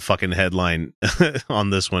love the fucking headline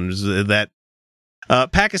on this one, that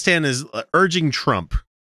Pakistan is urging Trump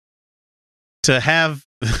to have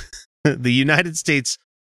the United States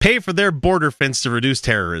pay for their border fence to reduce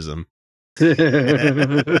terrorism.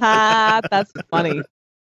 That's funny.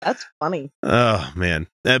 That's funny. Oh, man.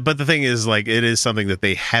 But the thing is, like, it is something that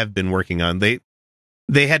they have been working on. They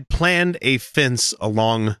had planned a fence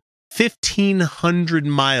along 1,500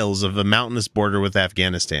 miles of a mountainous border with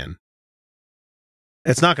Afghanistan.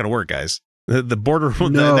 It's not going to work, guys. The border,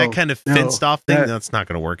 that kind of fenced off thing, that's not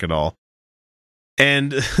going to work at all.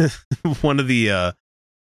 And one of the,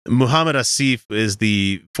 Muhammad Asif is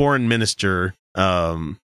the foreign minister,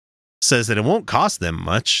 says that it won't cost them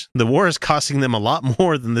much. The war is costing them a lot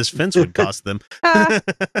more than this fence would cost them.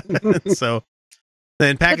 So,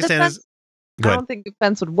 then Pakistan is... I don't think the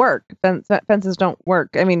fence would work. Fences don't work.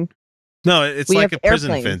 I mean... No, it's like a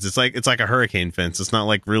prison fence. It's like a hurricane fence. It's not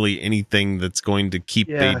like really anything that's going to keep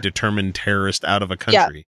a determined terrorist out of a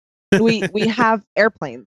country. Yeah. we have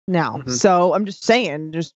airplanes now. Mm-hmm. So I'm just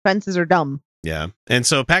saying, just fences are dumb. Yeah. And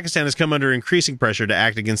so Pakistan has come under increasing pressure to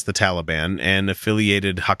act against the Taliban and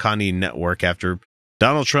affiliated Haqqani network after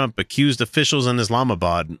Donald Trump accused officials in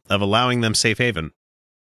Islamabad of allowing them safe haven.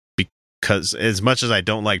 Because as much as I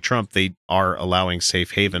don't like Trump, they are allowing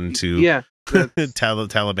safe haven to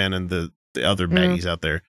Taliban and the other baddies out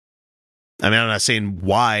there. I mean, I'm not saying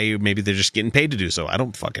why. Maybe they're just getting paid to do so. I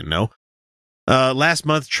don't fucking know. Last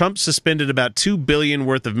month, Trump suspended about $2 billion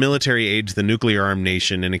worth of military aid to the nuclear-armed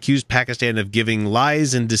nation and accused Pakistan of giving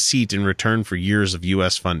lies and deceit in return for years of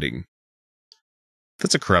U.S. funding.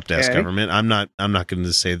 That's a corrupt-ass government. I'm not going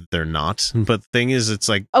to say that they're not, but the thing is, it's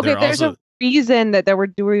like there's a reason that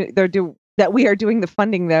that we are doing the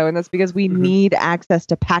funding though, and that's because we need access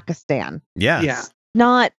to Pakistan. Yeah.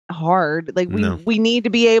 Not hard. Like we need to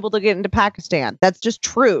be able to get into Pakistan. That's just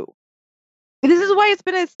true. This is why it's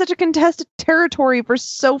been such a contested territory for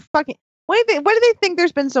so fucking... Why do they think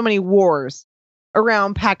there's been so many wars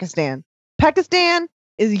around Pakistan? Pakistan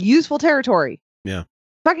is useful territory. Yeah.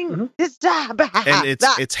 Fucking... And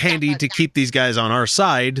it's handy to keep these guys on our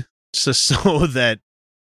side so that,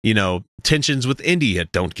 you know, tensions with India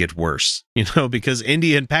don't get worse. You know, because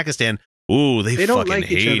India and Pakistan, they fucking don't like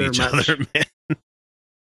hate each other, man.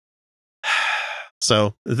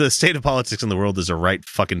 So the state of politics in the world is a right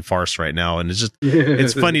fucking farce right now. And it's just,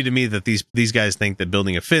 it's funny to me that these guys think that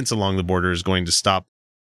building a fence along the border is going to stop,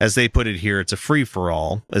 as they put it here, it's a free for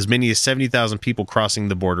all. As many as 70,000 people crossing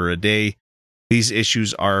the border a day. These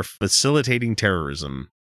issues are facilitating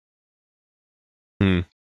terrorism. I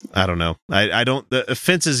don't know. I don't, the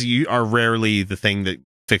fences are rarely the thing that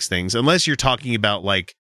fix things, unless you're talking about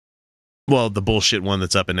like, well, the bullshit one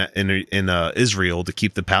that's up in Israel to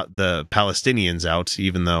keep the Palestinians out,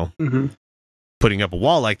 even though putting up a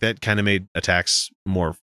wall like that kind of made attacks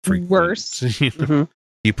more frequent. Worse.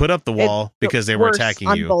 You put up the wall because they were attacking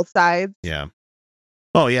on you. Both sides. Yeah.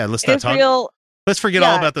 Oh yeah. Let's not talk. Let's forget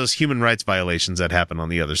all about those human rights violations that happen on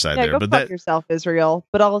the other side there. Go fuck yourself, Israel.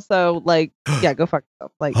 But also, like, go fuck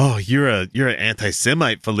yourself. Like, you're an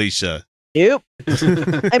anti-Semite, Felicia. Nope.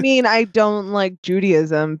 I mean, I don't like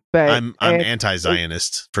Judaism, but I'm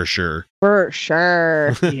anti-Zionist for sure. For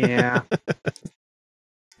sure. Yeah.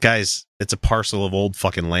 Guys, it's a parcel of old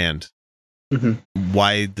fucking land.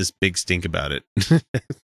 Why this big stink about it?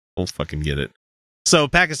 Don't fucking get it. So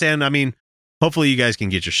Pakistan, I mean, hopefully you guys can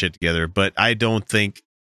get your shit together, but I don't think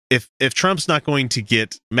if Trump's not going to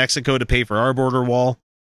get Mexico to pay for our border wall,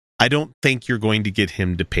 I don't think you're going to get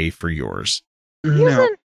him to pay for yours.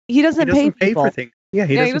 He doesn't pay for things. Yeah,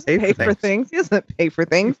 he doesn't pay for things. He doesn't pay for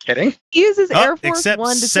things. Kidding? He uses Air Force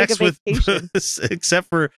One to take a vacation. Except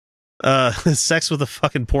for Sex with a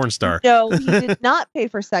fucking porn star. No, he did not pay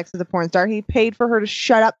for sex with a porn star. He paid for her to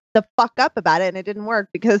shut up the fuck up about it, and it didn't work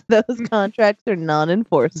because those contracts are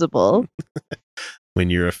non-enforceable. When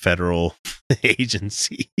you're a federal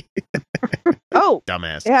agency. Oh,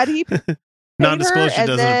 dumbass. had he Non-disclosure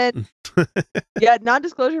doesn't. Yeah,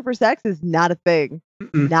 non-disclosure for sex is not a thing.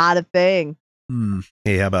 Not a thing.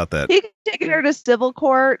 Hey, how about that? He could take her to civil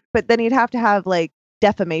court, but then he'd have to have like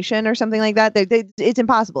defamation or something like that. It's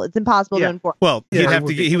impossible. It's impossible to enforce. Well,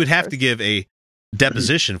 he would have to give a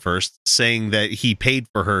deposition first, saying that he paid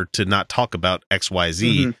for her to not talk about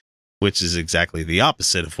XYZ, which is exactly the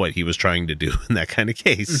opposite of what he was trying to do in that kind of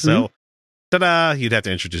case. So, ta-da! You'd have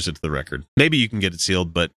to introduce it to the record. Maybe you can get it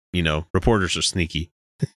sealed, but reporters are sneaky.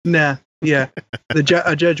 Nah, yeah, a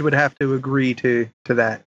judge would have to agree to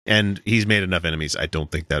that. And he's made enough enemies. I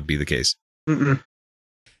don't think that'd be the case. And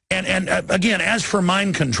again, as for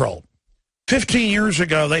mind control, 15 years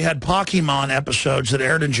ago, they had Pokemon episodes that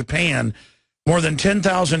aired in Japan. More than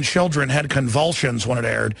 10,000 children had convulsions when it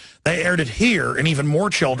aired. They aired it here, and even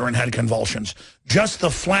more children had convulsions. Just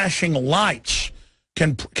the flashing lights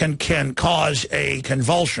can cause a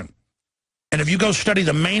convulsion. And if you go study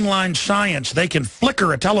the mainline science, they can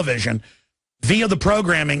flicker a television via the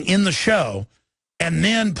programming in the show and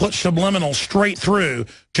then put subliminal straight through,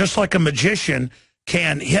 just like a magician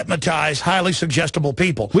can hypnotize highly suggestible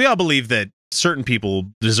people. We all believe that certain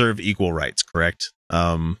people deserve equal rights, correct?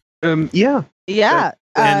 Yeah. Yeah.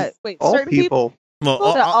 Wait, all certain people.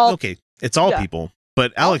 Well, okay, it's all Yeah. people.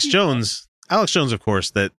 But Alex Jones, of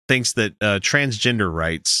course, that thinks that transgender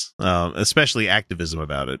rights, especially activism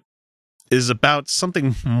about it, is about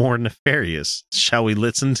something more nefarious. Shall we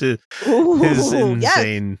listen to his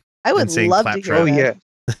insane? I would insane love to hear. Oh yeah.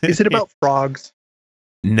 Is it about frogs?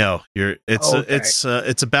 No, it's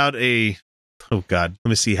Okay. about a. Oh God, let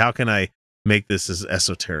me see. How can I make this as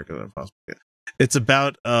esoteric as possible? It's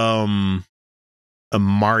about a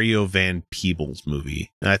Mario Van Peebles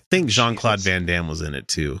movie, and I think Jean-Claude Van Damme was in it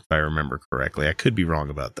too, if I remember correctly. I could be wrong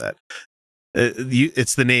about that.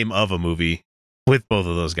 It's the name of a movie with both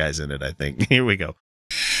of those guys in it, I think. Here we go.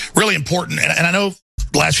 Really important. And I know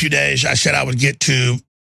the last few days I said I would get to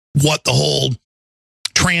what the whole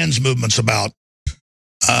trans movement's about.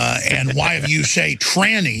 And why if you say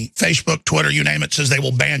tranny, Facebook, Twitter, you name it, says they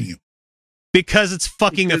will ban you. Because it's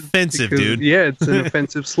fucking offensive, dude. Yeah, it's an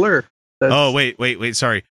offensive slur. Oh, wait.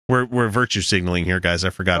 Sorry. We're virtue signaling here, guys. I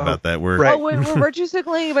forgot about that. We're we're virtue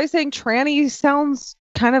signaling by saying tranny sounds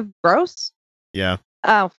kind of gross. Yeah.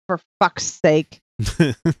 Oh, for fuck's sake.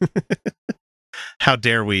 How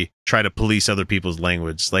dare we try to police other people's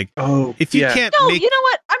language? Like, if you can't No, make... you know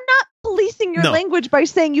what? I'm not policing your language by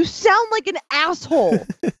saying you sound like an asshole.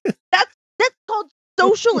 That's called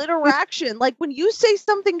social interaction. Like when you say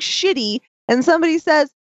something shitty and somebody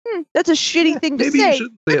says, that's a shitty thing to say.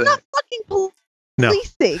 That's not fucking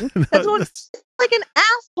policing. That's what it's like an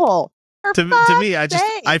asshole. To me,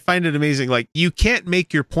 I find it amazing. Like, you can't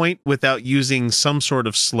make your point without using some sort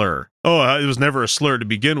of slur. Oh, it was never a slur to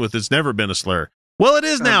begin with. It's never been a slur. Well, it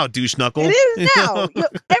is now, douche knuckle. It is now.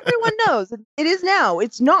 Everyone knows. It is now.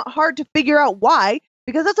 It's not hard to figure out why,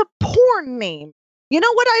 because that's a porn name. You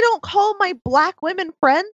know what I don't call my black women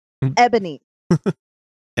friends? Ebony.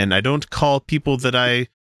 And I don't call people the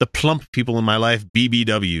plump people in my life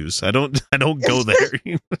BBWs. I don't go there.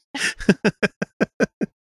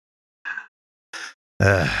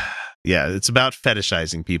 Yeah, it's about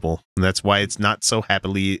fetishizing people, and that's why it's not so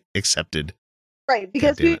happily accepted. Right,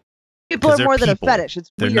 because people are more than people. A fetish.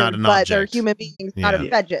 It's they're weird, not an but object. they're human beings, not a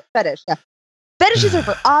fetish. Yeah. Fetishes are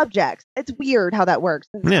for objects. It's weird how that works.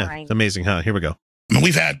 It's amazing, huh? Here we go. I mean,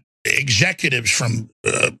 we've had executives from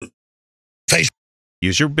Facebook.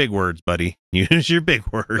 Use your big words, buddy. Use your big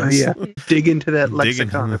words. Yeah, dig into that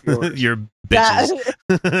lexicon of yours. Your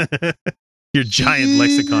bitches. Your giant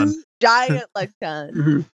lexicon. Giant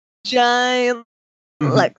lexicon. Giant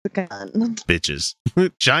lexicon. Bitches.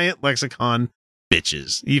 Giant lexicon.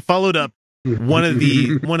 Bitches. You followed up one of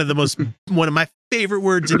my favorite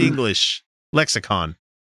words in English, lexicon,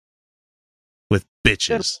 with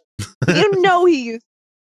bitches. You know he used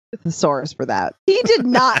a thesaurus for that. He did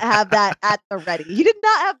not have that at the ready. He did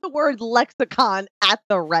not have the word lexicon at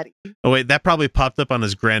the ready. Oh wait, that probably popped up on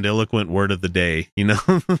his grandiloquent word of the day, you know?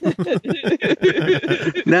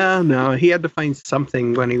 No, he had to find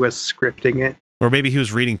something when he was scripting it. Or maybe he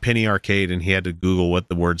was reading Penny Arcade and he had to Google what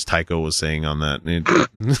the words Tycho was saying on that.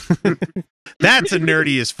 That's a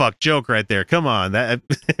nerdy as fuck joke right there. Come on. All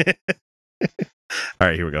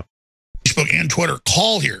right, here we go. Facebook and Twitter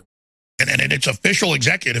call here. And it's official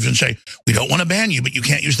executives and say, we don't want to ban you, but you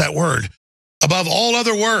can't use that word above all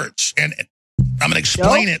other words. And I'm going to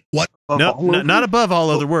explain it. What? No, not above all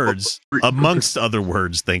other words. Amongst other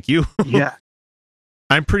words, thank you. Yeah.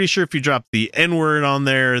 I'm pretty sure if you drop the N-word on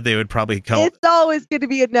there, they would probably come. It's always going to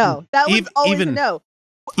be a no. That was always a no.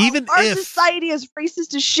 Even our if society is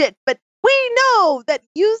racist as shit, but we know that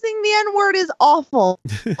using the N-word is awful.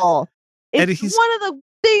 It's one of the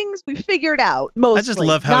things we figured out. Mostly. I just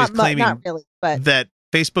love how he's claiming not really, but that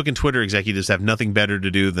Facebook and Twitter executives have nothing better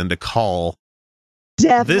to do than to call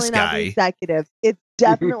definitely this not guy. The executives. It's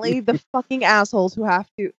definitely the fucking assholes who have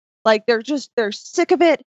to, like, they're sick of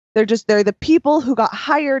it. They're the people who got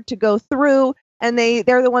hired to go through, and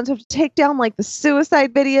they're the ones who have to take down like the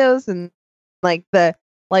suicide videos and like the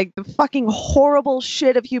fucking horrible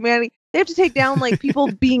shit of humanity. They have to take down like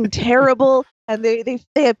people being terrible, and they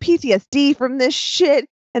have PTSD from this shit.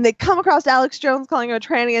 And they come across Alex Jones calling him a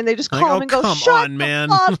tranny, and they just call him and go, "Shut on, man.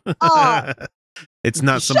 the fuck up." It's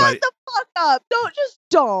not somebody. Shut the fuck up!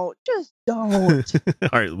 Don't.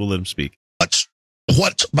 All right, we'll let him speak.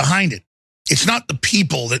 What's behind it? It's not the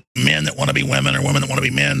people men that want to be women or women that want to be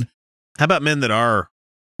men. How about men that are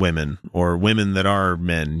women or women that are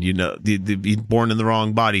men? You know, the born in the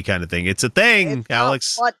wrong body kind of thing. It's a thing, it's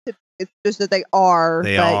Alex. It's just that they are.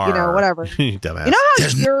 They but, are. You know, whatever. Dumbass. You know how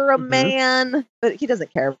you're a man, but he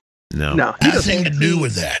doesn't care. No. Nothing to do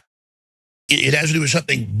with that. It has to do with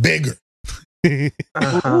something bigger. Ooh,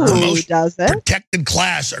 The most does it? protected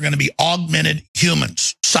class are going to be augmented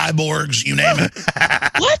humans, cyborgs, you name it.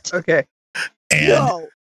 What? Okay. And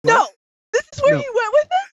No. This is where you went with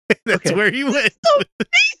it? That's where you went. So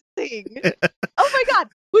amazing. Oh my God.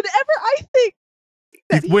 Whenever I think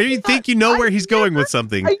where you think you know where he's going with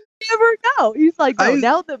something. I never know. He's like, no,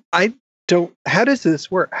 now the I don't. How does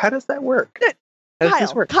this work? How does that work? How does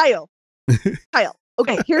this work? Kyle.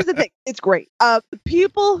 Okay, here's the thing. It's great. The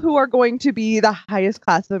people who are going to be the highest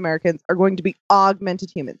class of Americans are going to be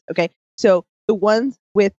augmented humans. Okay, so the ones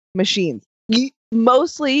with machines,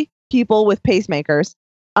 mostly people with pacemakers,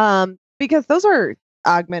 because those are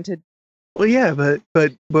augmented. Well, yeah,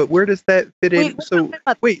 but where does that fit in? So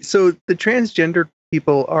the transgender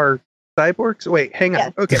people are cyborgs? Wait, hang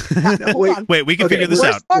on. Yes. Okay. No, wait, we can figure this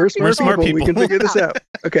out. We're smart people. We can figure this out.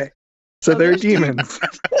 Okay. So they're demons.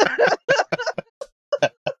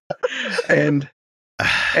 and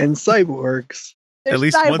cyborgs. At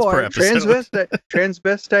least cyborgs. once per episode.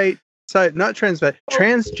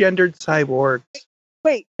 Transgendered cyborgs.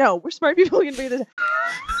 Wait, no, we're smart people. We can figure this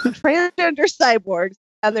out. Transgender cyborgs,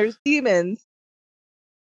 and there's demons.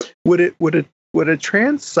 Would a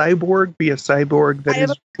trans cyborg be a cyborg that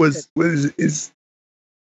is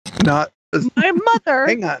not? My mother.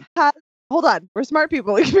 Hang on. Hold on. We're smart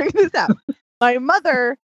people. We can figure this out. My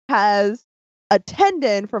mother has a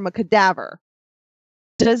tendon from a cadaver.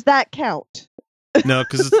 Does that count? No,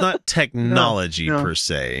 because it's not technology No. per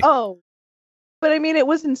se. Oh, but I mean, it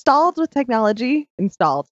was installed with technology.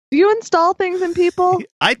 Installed. Do you install things in people?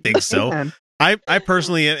 I think so. I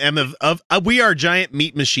personally am of we are giant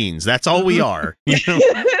meat machines. That's all we are. You know?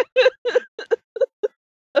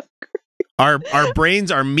 Our brains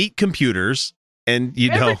are meat computers, and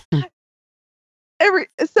you know.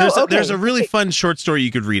 There's a really fun short story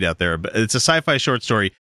you could read out there, but it's a sci-fi short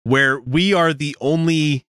story where we are the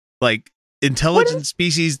only like intelligent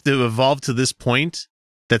species to evolve to this point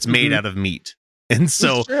that's made out of meat. And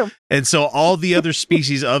so all the other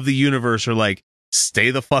species of the universe are like,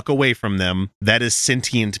 stay the fuck away from them. That is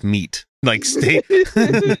sentient meat. Like, stay.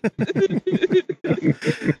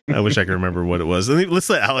 I wish I could remember what it was. Let's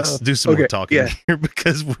let Alex do some more talking here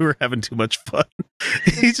because we were having too much fun.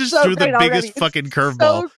 He just threw the biggest fucking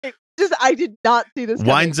curveball. I did not see this.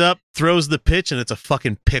 Winds up, throws the pitch, and it's a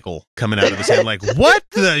fucking pickle coming out of his hand. Like, what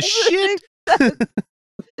the shit?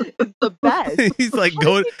 It's the best. He's like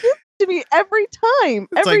going to me every time.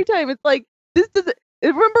 Every time, it's like this doesn't.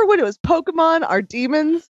 Remember when it was Pokemon are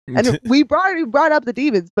demons, and we brought up the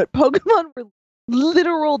demons, but Pokemon were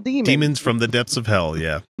literal demons. Demons from the depths of hell.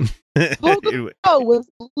 Yeah. Pokemon was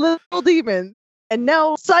literal demons, and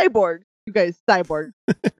now cyborg. You guys, cyborg.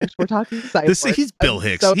 We're talking cyborg. He's Bill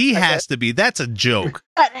Hicks. So he has to be. That's a joke.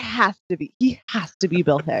 That has to be. He has to be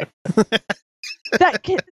Bill Hicks. That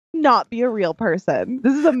cannot be a real person.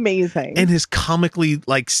 This is amazing. And his comically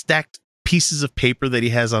like stacked pieces of paper that he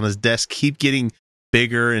has on his desk keep getting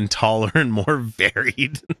bigger and taller and more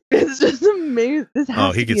varied. It's just amazing. This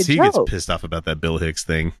has he gets pissed off about that Bill Hicks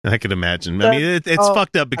thing. I could imagine. I mean, it's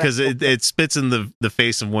fucked up because it spits in the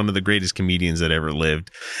face of one of the greatest comedians that ever lived,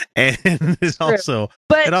 and it also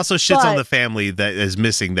shits on the family that is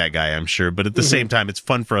missing that guy. I'm sure, but at the same time, it's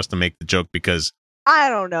fun for us to make the joke because I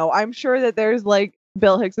don't know. I'm sure that there's like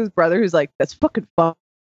Bill Hicks's brother who's like, that's fucking funny.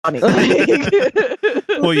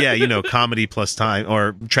 Well, yeah, comedy plus time,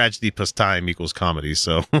 or tragedy plus time equals comedy.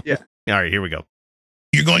 So, Yeah. All right, here we go.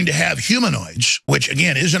 You're going to have humanoids, which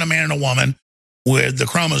again isn't a man and a woman with the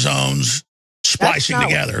chromosomes splicing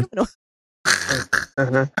That's not together.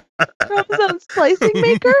 Uh-huh. Chromosome splicing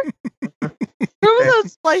maker? Chromosome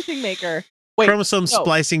splicing maker. Wait, Chromosome no.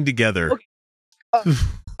 splicing together. Okay.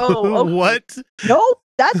 Okay. What? Nope,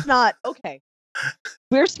 that's not okay.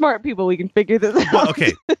 We're smart people. We can figure this out. Well,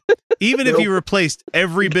 okay. Even if you replaced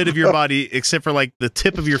every bit of your body except for like the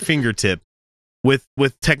tip of your fingertip with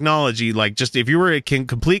technology, like just if you were a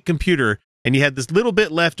complete computer and you had this little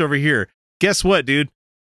bit left over here, guess what, dude?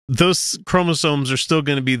 Those chromosomes are still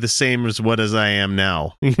going to be the same as I am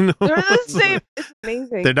now. They're the same. It's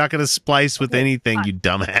amazing. They're not going to splice with anything, you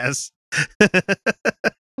dumbass.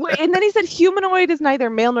 Wait, and then he said humanoid is neither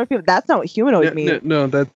male nor female. That's not what humanoid means. No,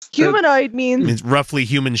 that's Humanoid means It's roughly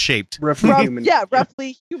human shaped. roughly human. yeah,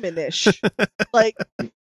 roughly humanish. Like,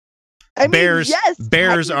 I mean, Bears- yes,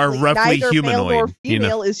 bears are technically, roughly neither humanoid, Male nor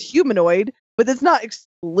female is humanoid, but it's not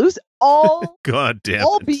exclusive. All God damn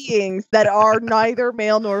all it. beings that are neither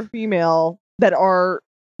male nor female that are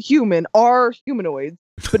human are humanoids,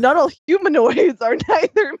 but not all humanoids are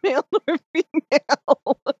neither male nor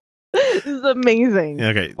female. This is amazing.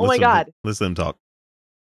 Okay. Oh my God. Listen to them talk.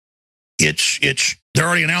 They're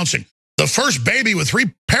already announcing the first baby with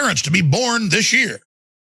 3 parents to be born this year.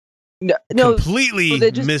 No, Completely so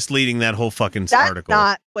they just- misleading that whole fucking that's article.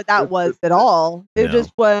 not what that was at all. It No.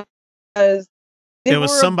 just was. They It was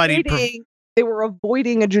were somebody avoiding, they were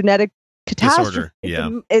avoiding a genetic catastrophe. Disorder, yeah.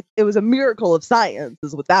 It was a miracle of science,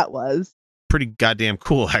 is what that was. Pretty goddamn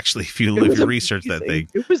cool, actually, if you research that thing.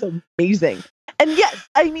 It was amazing. And yes,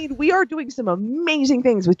 I mean, we are doing some amazing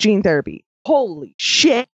things with gene therapy. Holy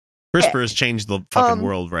shit. CRISPR has changed the fucking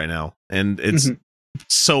world right now. And it's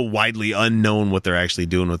so widely unknown what they're actually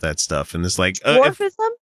doing with that stuff. And it's like...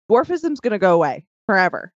 Dwarfism's going to go away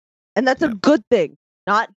forever. And that's a good thing.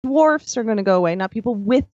 Not dwarfs are going to go away, not people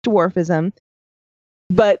with dwarfism.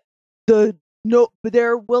 But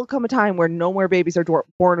there will come a time where no more babies are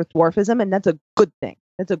born with dwarfism, and that's a good thing.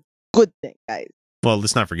 That's a good thing, guys. Well,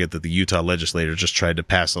 let's not forget that the Utah legislature just tried to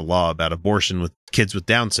pass a law about abortion with kids with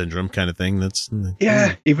Down syndrome kind of thing. That's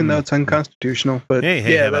even though it's unconstitutional. But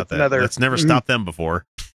hey, yeah, how about that's that? That's never stopped them before.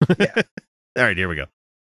 Yeah. All right, here we go.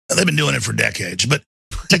 They've been doing it for decades, but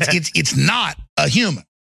it's not a human.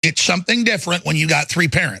 It's something different when you got 3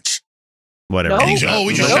 parents. Whatever. No. And he's,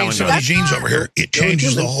 we just found some of these genes not- over here. It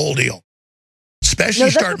changes the whole deal. Especially No,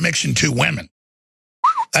 start mixing 2 women.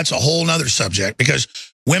 That's a whole nother subject because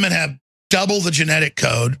women have double the genetic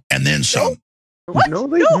code and then some. What? No,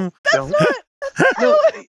 they No, that's don't. not. No.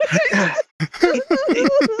 Two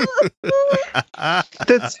That's X's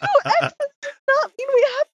does not mean we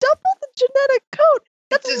have double the genetic code.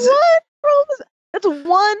 That's It's- one chromosome. That's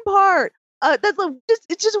one part.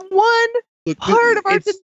 It's just one part of our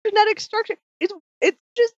genetic structure. It's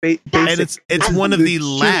just And it's one of the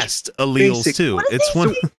last alleles basic- too. What does It's he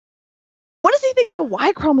one. think? What does he think the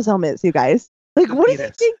Y chromosome is, you guys? Like, what does he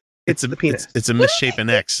Penis. think? It's a the penis. It's a misshapen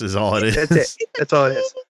X, is all it is. That's it. That's all it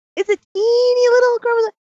is. It's a teeny little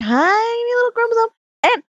chromosome, tiny little chromosome,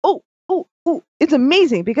 and it's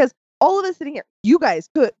amazing because all of us sitting here,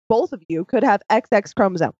 both of you could have XX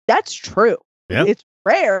chromosome. That's true. Yep. It's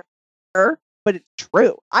rare, but it's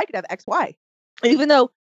true. I could have XY, even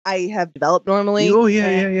though I have developed normally. Oh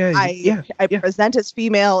yeah. I present as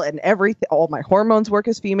female, and everything. All my hormones work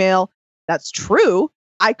as female. That's true.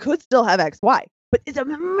 I could still have XY, but it's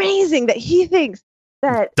amazing that he thinks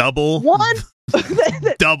that Double. one.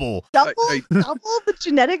 Double. double the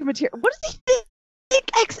genetic material. What does he think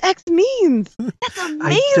XX means? That's amazing.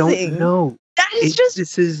 I don't know. That is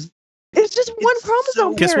This is it's just one it's chromosome.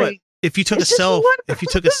 so- Guess what? Perry. If you took It's a just cell, one if you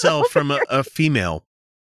took a cell from chromosome. a female,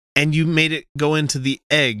 and you made it go into the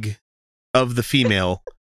egg of the female,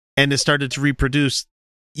 and it started to reproduce,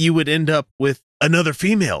 you would end up with another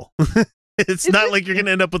female. It's not like you're going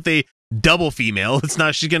to end up with a double female. It's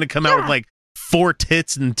not. She's going to come out with like 4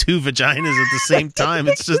 tits and 2 vaginas at the same time.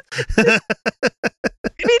 It's just.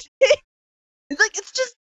 It's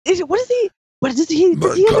like what does he?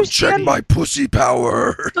 Does he understand? pussy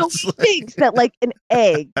power. So he thinks that like an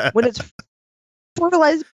egg, when it's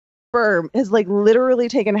fertilized sperm, has like literally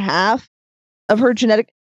taken half of her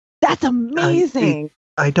genetic. That's amazing.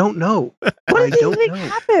 I don't know. What does he don't think know.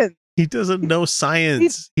 happens? He doesn't know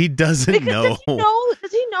science. He doesn't Because know.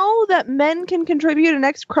 does he know that men can contribute an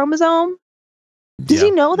X chromosome? Does Yeah.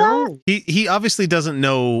 he know that? No. He obviously doesn't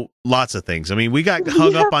know lots of things. I mean, we got We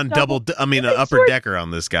hung up have on double- upper Sure. decker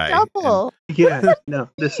on this guy. Double. Yeah. No.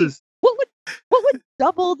 This is What would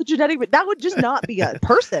double the genetic? That would just not be a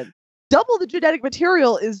person. double the genetic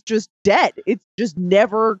material is just dead. It's just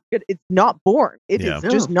never. It's not born. It is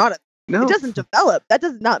just not. It doesn't develop. That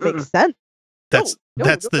does not make sense. That's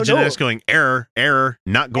the genetics going error,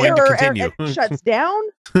 not going to continue. Error, it shuts down.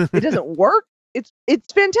 It doesn't work. It's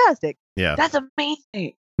fantastic. Yeah, that's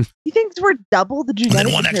amazing. He thinks we're double the genetic and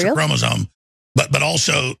then one material? extra chromosome, but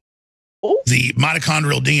also the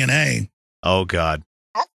mitochondrial DNA. Oh God,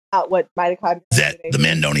 that's not what mitochondrial that DNA the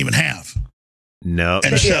men don't even have. No,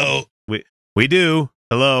 and so we do.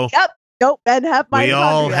 Hello. Yep. Nope. Men have mitochondria. We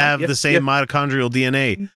all have the same mitochondrial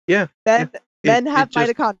DNA. Yeah. Men have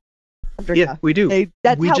mitochondria. Yeah, we do.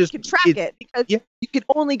 That's how we can track it because you can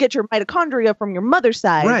only get your mitochondria from your mother's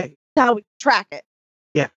side. Right. That's how we track it.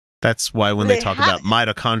 Yeah. That's why when they talk about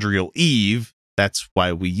mitochondrial Eve, that's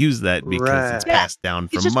why we use that because it's passed down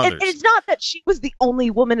from mothers. And it's not that she was the only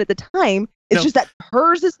woman at the time. It's just that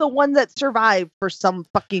hers is the one that survived for some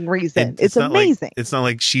fucking reason. It's amazing. It's not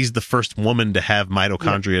like she's the first woman to have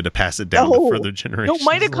mitochondria to pass it down to further generations.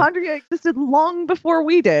 No, mitochondria existed long before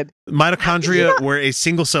we did. Mitochondria were a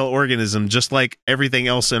single cell organism, just like everything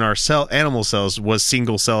else in our animal cells was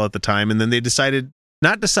single cell at the time. And then they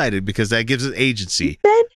not decided because that gives it agency.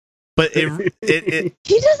 But he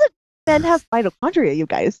doesn't. Men have mitochondria, you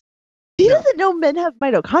guys. He doesn't know men have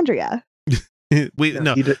mitochondria. He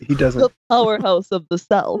doesn't. The powerhouse of the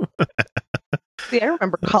cell. See, I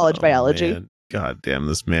remember college biology. Man. God damn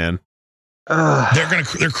this man.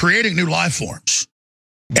 They're creating new life forms.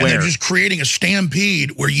 And they're just creating a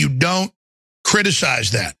stampede where you don't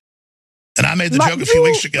criticize that. And I made the joke a few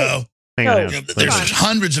weeks ago. There's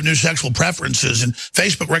hundreds of new sexual preferences, and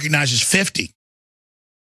Facebook recognizes 50.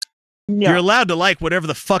 No. You're allowed to like whatever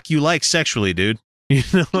the fuck you like sexually, dude. You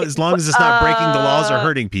know, as long as it's not breaking the laws or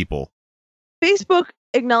hurting people. Facebook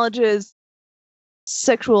acknowledges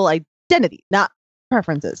sexual identity, not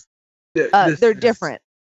preferences. They're different.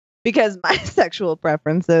 Because my sexual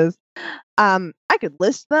preferences, I could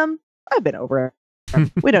list them. I've been over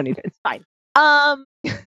it. We don't need it. It's fine.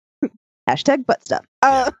 Hashtag butt stuff.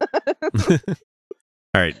 All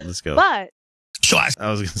right, let's go. But I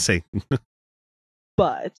was going to say.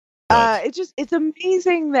 But it's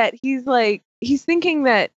amazing that he's thinking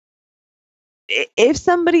that if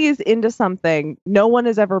somebody is into something no one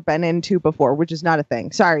has ever been into before, which is not a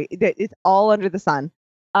thing. Sorry, it's all under the sun.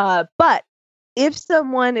 But if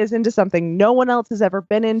someone is into something no one else has ever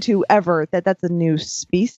been into ever, that's a new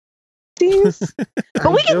species.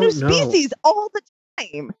 But we get new species all the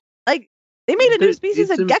time. Like they made a new species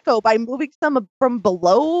of gecko by moving some from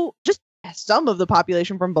below, just some of the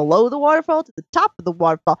population from below the waterfall to the top of the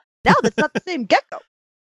waterfall. Now that's not the same gecko.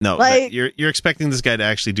 No, like, you're expecting this guy to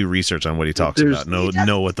actually do research on what he talks about.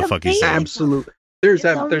 Know what the fuck he's saying. Absolutely. There's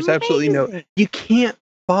absolutely no. You can't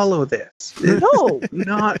follow this. No,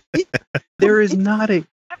 there is not a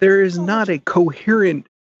coherent.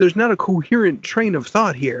 There's not a coherent train of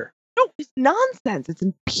thought here. No, it's nonsense. It's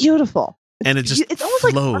beautiful. And it just it's almost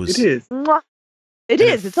flows. Like, it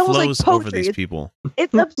is. It's almost like poetry. Over these people.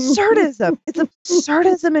 It's absurdism. It's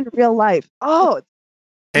absurdism in real life. Oh, it's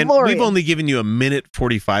and glorious. We've only given you a minute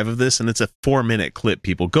 45 of this, and it's a 4-minute clip.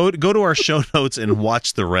 People go to our show notes and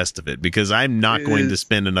watch the rest of it because I'm not going to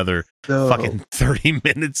spend another fucking 30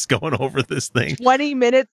 minutes going over this thing. 20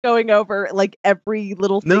 minutes going over like every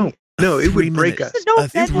little thing. No, it would break us. No, men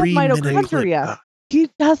have mitochondria. He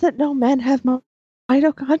doesn't know men have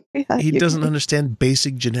mitochondria. He doesn't understand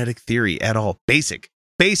basic genetic theory at all. Basic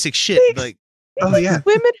shit. Like,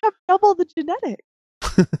 women have double the genetics.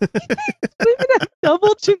 Women have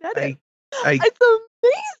double genetics. It's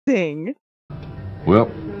amazing. Well,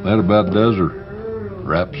 that about does her.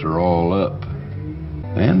 Wraps her all up.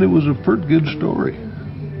 And it was a pretty good story,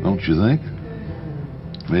 don't you think?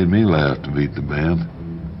 Made me laugh to beat the band.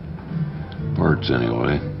 Parts,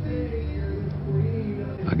 anyway.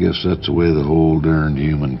 I guess that's the way the whole darn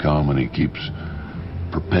human comedy keeps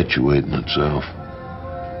perpetuating itself.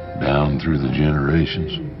 Down through the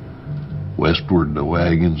generations. Westward the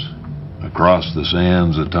wagons. Across the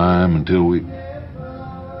sands of time until we...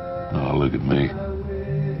 Oh, look at me.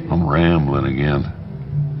 I'm rambling again.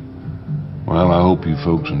 Well, I hope you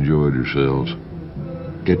folks enjoyed yourselves.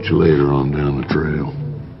 Catch you later on down the trail.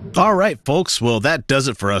 All right, folks. Well, that does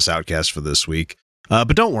it for us Outcasts for this week.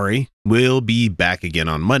 But don't worry, we'll be back again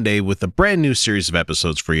on Monday with a brand new series of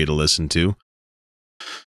episodes for you to listen to.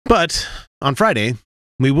 But on Friday,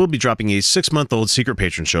 we will be dropping a 6-month-old secret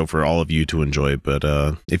patron show for all of you to enjoy. But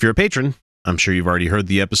if you're a patron, I'm sure you've already heard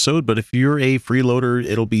the episode. But if you're a freeloader,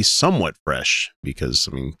 it'll be somewhat fresh because,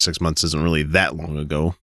 6 months isn't really that long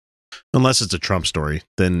ago. Unless it's a Trump story,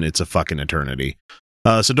 then it's a fucking eternity.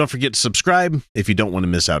 So don't forget to subscribe if you don't want to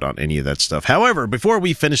miss out on any of that stuff. However, before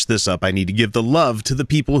we finish this up, I need to give the love to the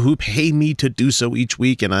people who pay me to do so each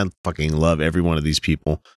week, and I fucking love every one of these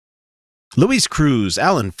people. Luis Cruz,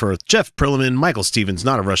 Alan Firth, Jeff Perlman, Michael Stevens,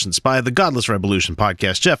 Not a Russian Spy, The Godless Revolution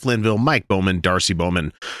Podcast, Jeff Linville, Mike Bowman, Darcy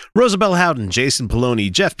Bowman, Rosabelle Howden, Jason Poloni,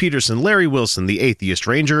 Jeff Peterson, Larry Wilson, The Atheist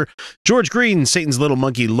Ranger, George Green, Satan's Little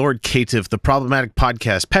Monkey, Lord Caitiff, The Problematic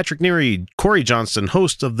Podcast, Patrick Neary, Corey Johnston,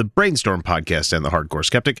 host of the Brainstorm Podcast and The Hardcore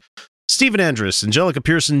Skeptic, Stephen Andrus, Angelica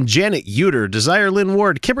Pearson, Janet Uter, Desire Lynn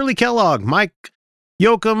Ward, Kimberly Kellogg, Mike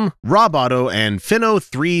Yoakum, Rob Otto, and Finno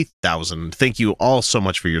 3000. Thank you all so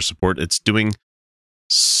much for your support. It's doing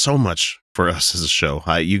so much for us as a show.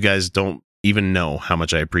 You guys don't even know how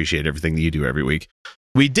much I appreciate everything that you do every week.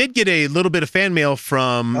 We did get a little bit of fan mail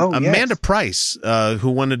from Amanda Price, who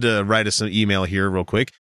wanted to write us an email here real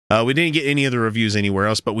quick. We didn't get any of the reviews anywhere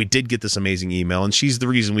else, but we did get this amazing email, and she's the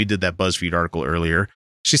reason we did that BuzzFeed article earlier.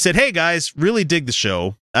 She said, "Hey guys, really dig the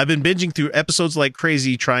show. I've been binging through episodes like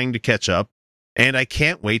crazy trying to catch up, and I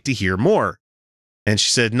can't wait to hear more." And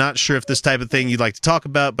she said, "Not sure if this type of thing you'd like to talk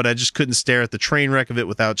about, but I just couldn't stare at the train wreck of it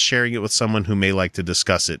without sharing it with someone who may like to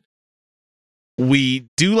discuss it." We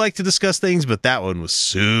do like to discuss things, but that one was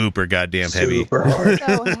super goddamn heavy. Super hard.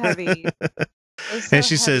 So heavy. And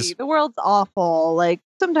she says, the world's awful. Like,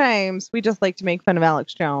 sometimes we just like to make fun of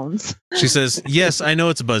Alex Jones. She says, "Yes, I know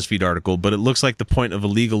it's a BuzzFeed article, but it looks like the point of a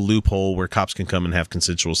legal loophole where cops can come and have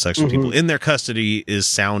consensual sex with people in their custody is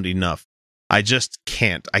sound enough. I just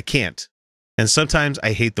can't. I can't. And sometimes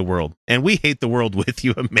I hate the world. And we hate the world with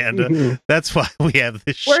you, Amanda. That's why we have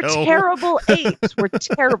this show. We're terrible apes. We're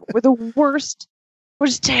terrible. We're the worst. We're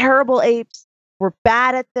just terrible apes. We're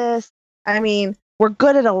bad at this. I mean, we're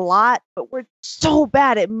good at a lot, but we're so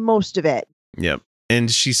bad at most of it." Yep.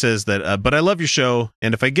 And she says that, "But I love your show.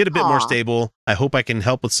 And if I get a bit more stable, I hope I can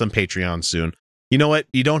help with some Patreon soon." You know what?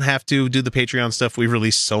 You don't have to do the Patreon stuff. We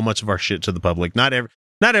release so much of our shit to the public. Not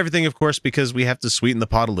everything, of course, because we have to sweeten the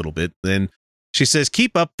pot a little bit. Then she says,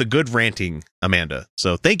 "Keep up the good ranting, Amanda."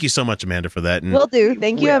 So thank you so much, Amanda, for that. And will do.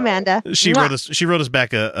 Thank you, Amanda. She wrote us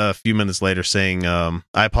back a few minutes later saying, "I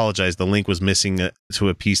apologize. The link was missing to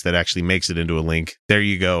a piece that actually makes it into a link. There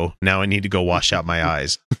you go. Now I need to go wash out my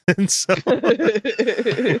eyes." And so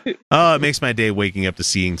it makes my day waking up to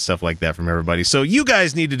seeing stuff like that from everybody. So you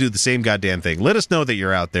guys need to do the same goddamn thing. Let us know that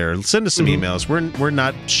you're out there. Send us some emails. We're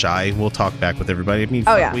not shy. We'll talk back with everybody. I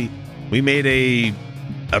mean, we made a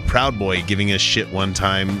Proud Boy giving us shit one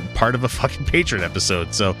time part of a fucking patron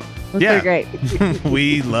episode. So that's great.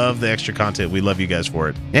 We love the extra content. We love you guys for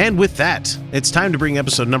it. And with that, it's time to bring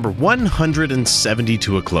episode number 170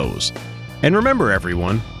 to a close. And remember,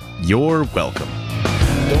 everyone, you're welcome.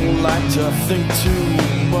 Don't like to think too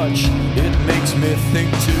much. It makes me think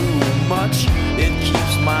too much. It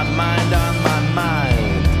keeps my mind on my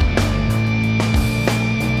mind.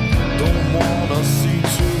 Don't wanna see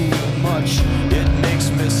too much. It makes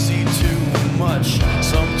me see too much.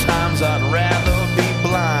 Sometimes I'd rather be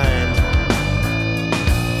blind.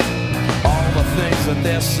 All the things that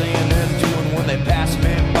they're saying and doing when they pass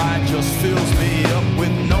me by just fills me up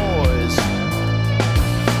with noise.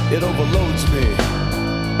 It overloads me.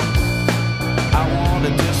 I want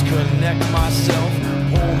to disconnect myself,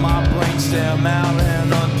 pull my brainstem out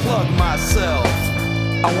and unplug myself.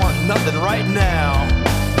 I want nothing right now.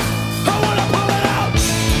 I want to pull it out.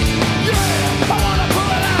 Yeah, I want to pull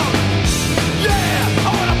it out. Yeah, I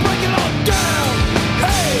want to break it all down.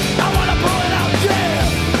 Hey, I want to pull it out. Yeah,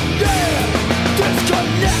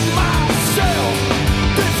 disconnect myself.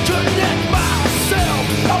 Disconnect myself.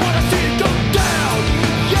 I want to see it go down.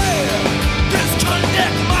 Yeah,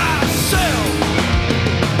 disconnect myself.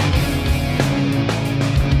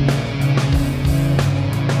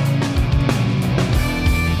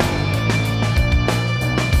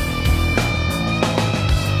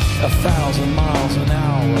 1,000 miles an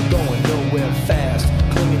hour, going nowhere fast,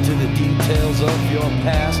 clinging to the details of your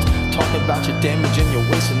past, talking about your damage and you're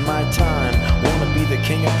wasting my time. Wanna be the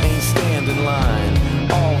king of pain, stand in line.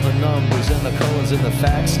 All the numbers and the colors and the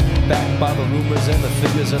facts, backed by the rumors and the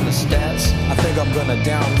figures and the stats. I think I'm gonna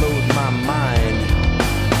download my mind.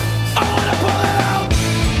 I wanna pull it out.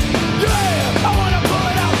 Yeah, I wanna pull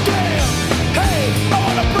it out. Damn. Hey, I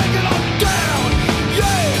wanna break it all down.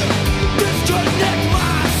 Yeah, disconnect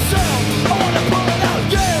myself. I wanna pull it out.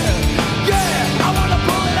 Yeah, I wanna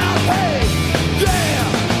pull it out. Hey, yeah,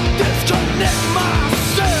 disconnect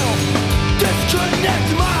myself. Disconnect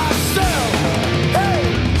myself. Hey,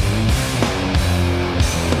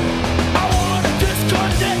 I wanna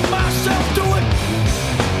disconnect myself. Do it.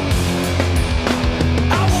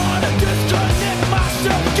 I wanna disconnect.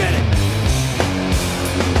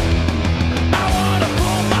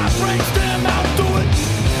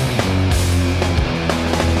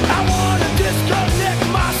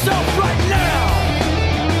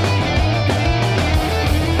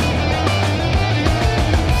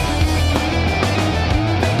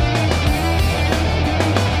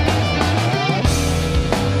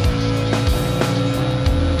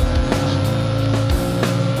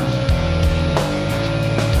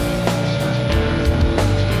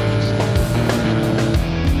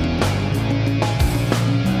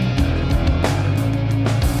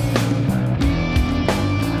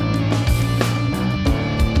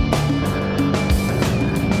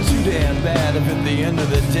 end of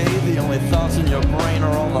the day, the only thoughts in your brain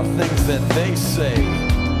are all the things that they say.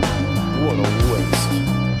 What a waste.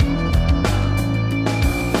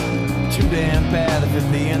 Too damn bad if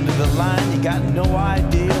at the end of the line you got no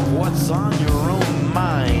idea of what's on your own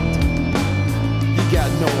mind. You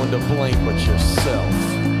got no one to blame but yourself.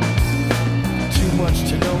 Too much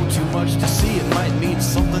to know, too much to see. It might mean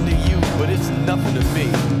something to you, but it's nothing to me.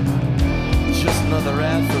 It's just another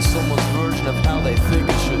ad for someone's version of how they think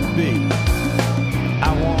it should be.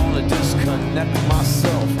 I want to disconnect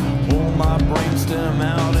myself, pull my brainstem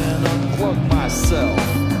out and unplug myself.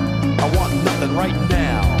 I want nothing right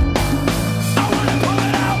now. I want to pull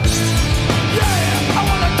it out. Yeah, I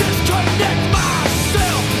want to disconnect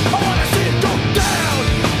myself. I want to see it go down.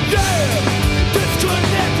 Yeah,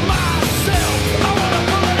 disconnect myself. I want to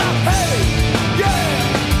pull it out. Hey, yeah,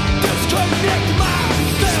 disconnect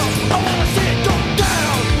myself. I want to see it go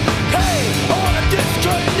down. Hey, I want to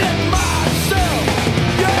disconnect myself.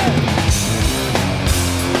 Yeah.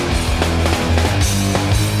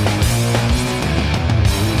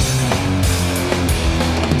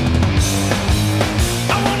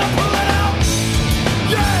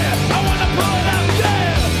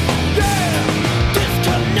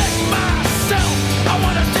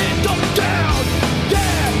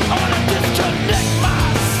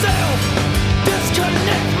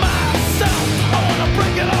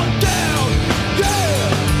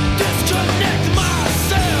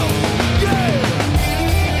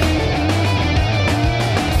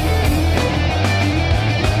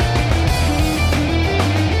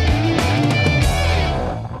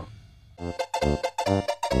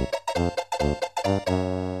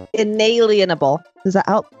 Inalienable. Is that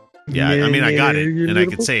out? Yeah, I mean, I got it, and I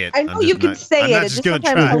can say it. I know you can say it. I'm just going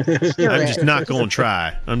to try. I'm just not going to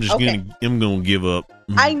try. I'm just going to give up.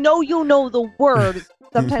 I know you know the word.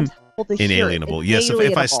 Sometimes helpful to hear it. Inalienable. Yes,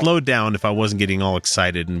 if I slowed down, if I wasn't getting all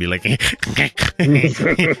excited and be like,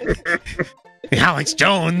 Alex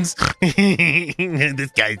Jones,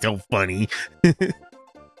 this guy's so funny.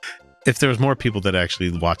 If there was more people that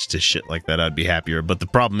actually watched his shit like that, I'd be happier. But the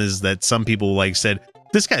problem is that some people said,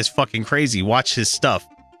 this guy's fucking crazy, watch his stuff.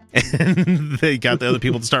 And they got the other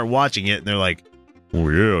people to start watching it, and they're like, oh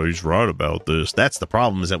yeah, he's right about this. That's the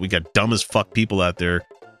problem, is that we got dumb as fuck people out there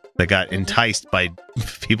that got enticed by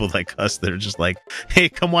people like us that are just like, hey,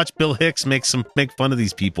 come watch Bill Hicks make fun of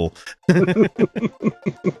these people.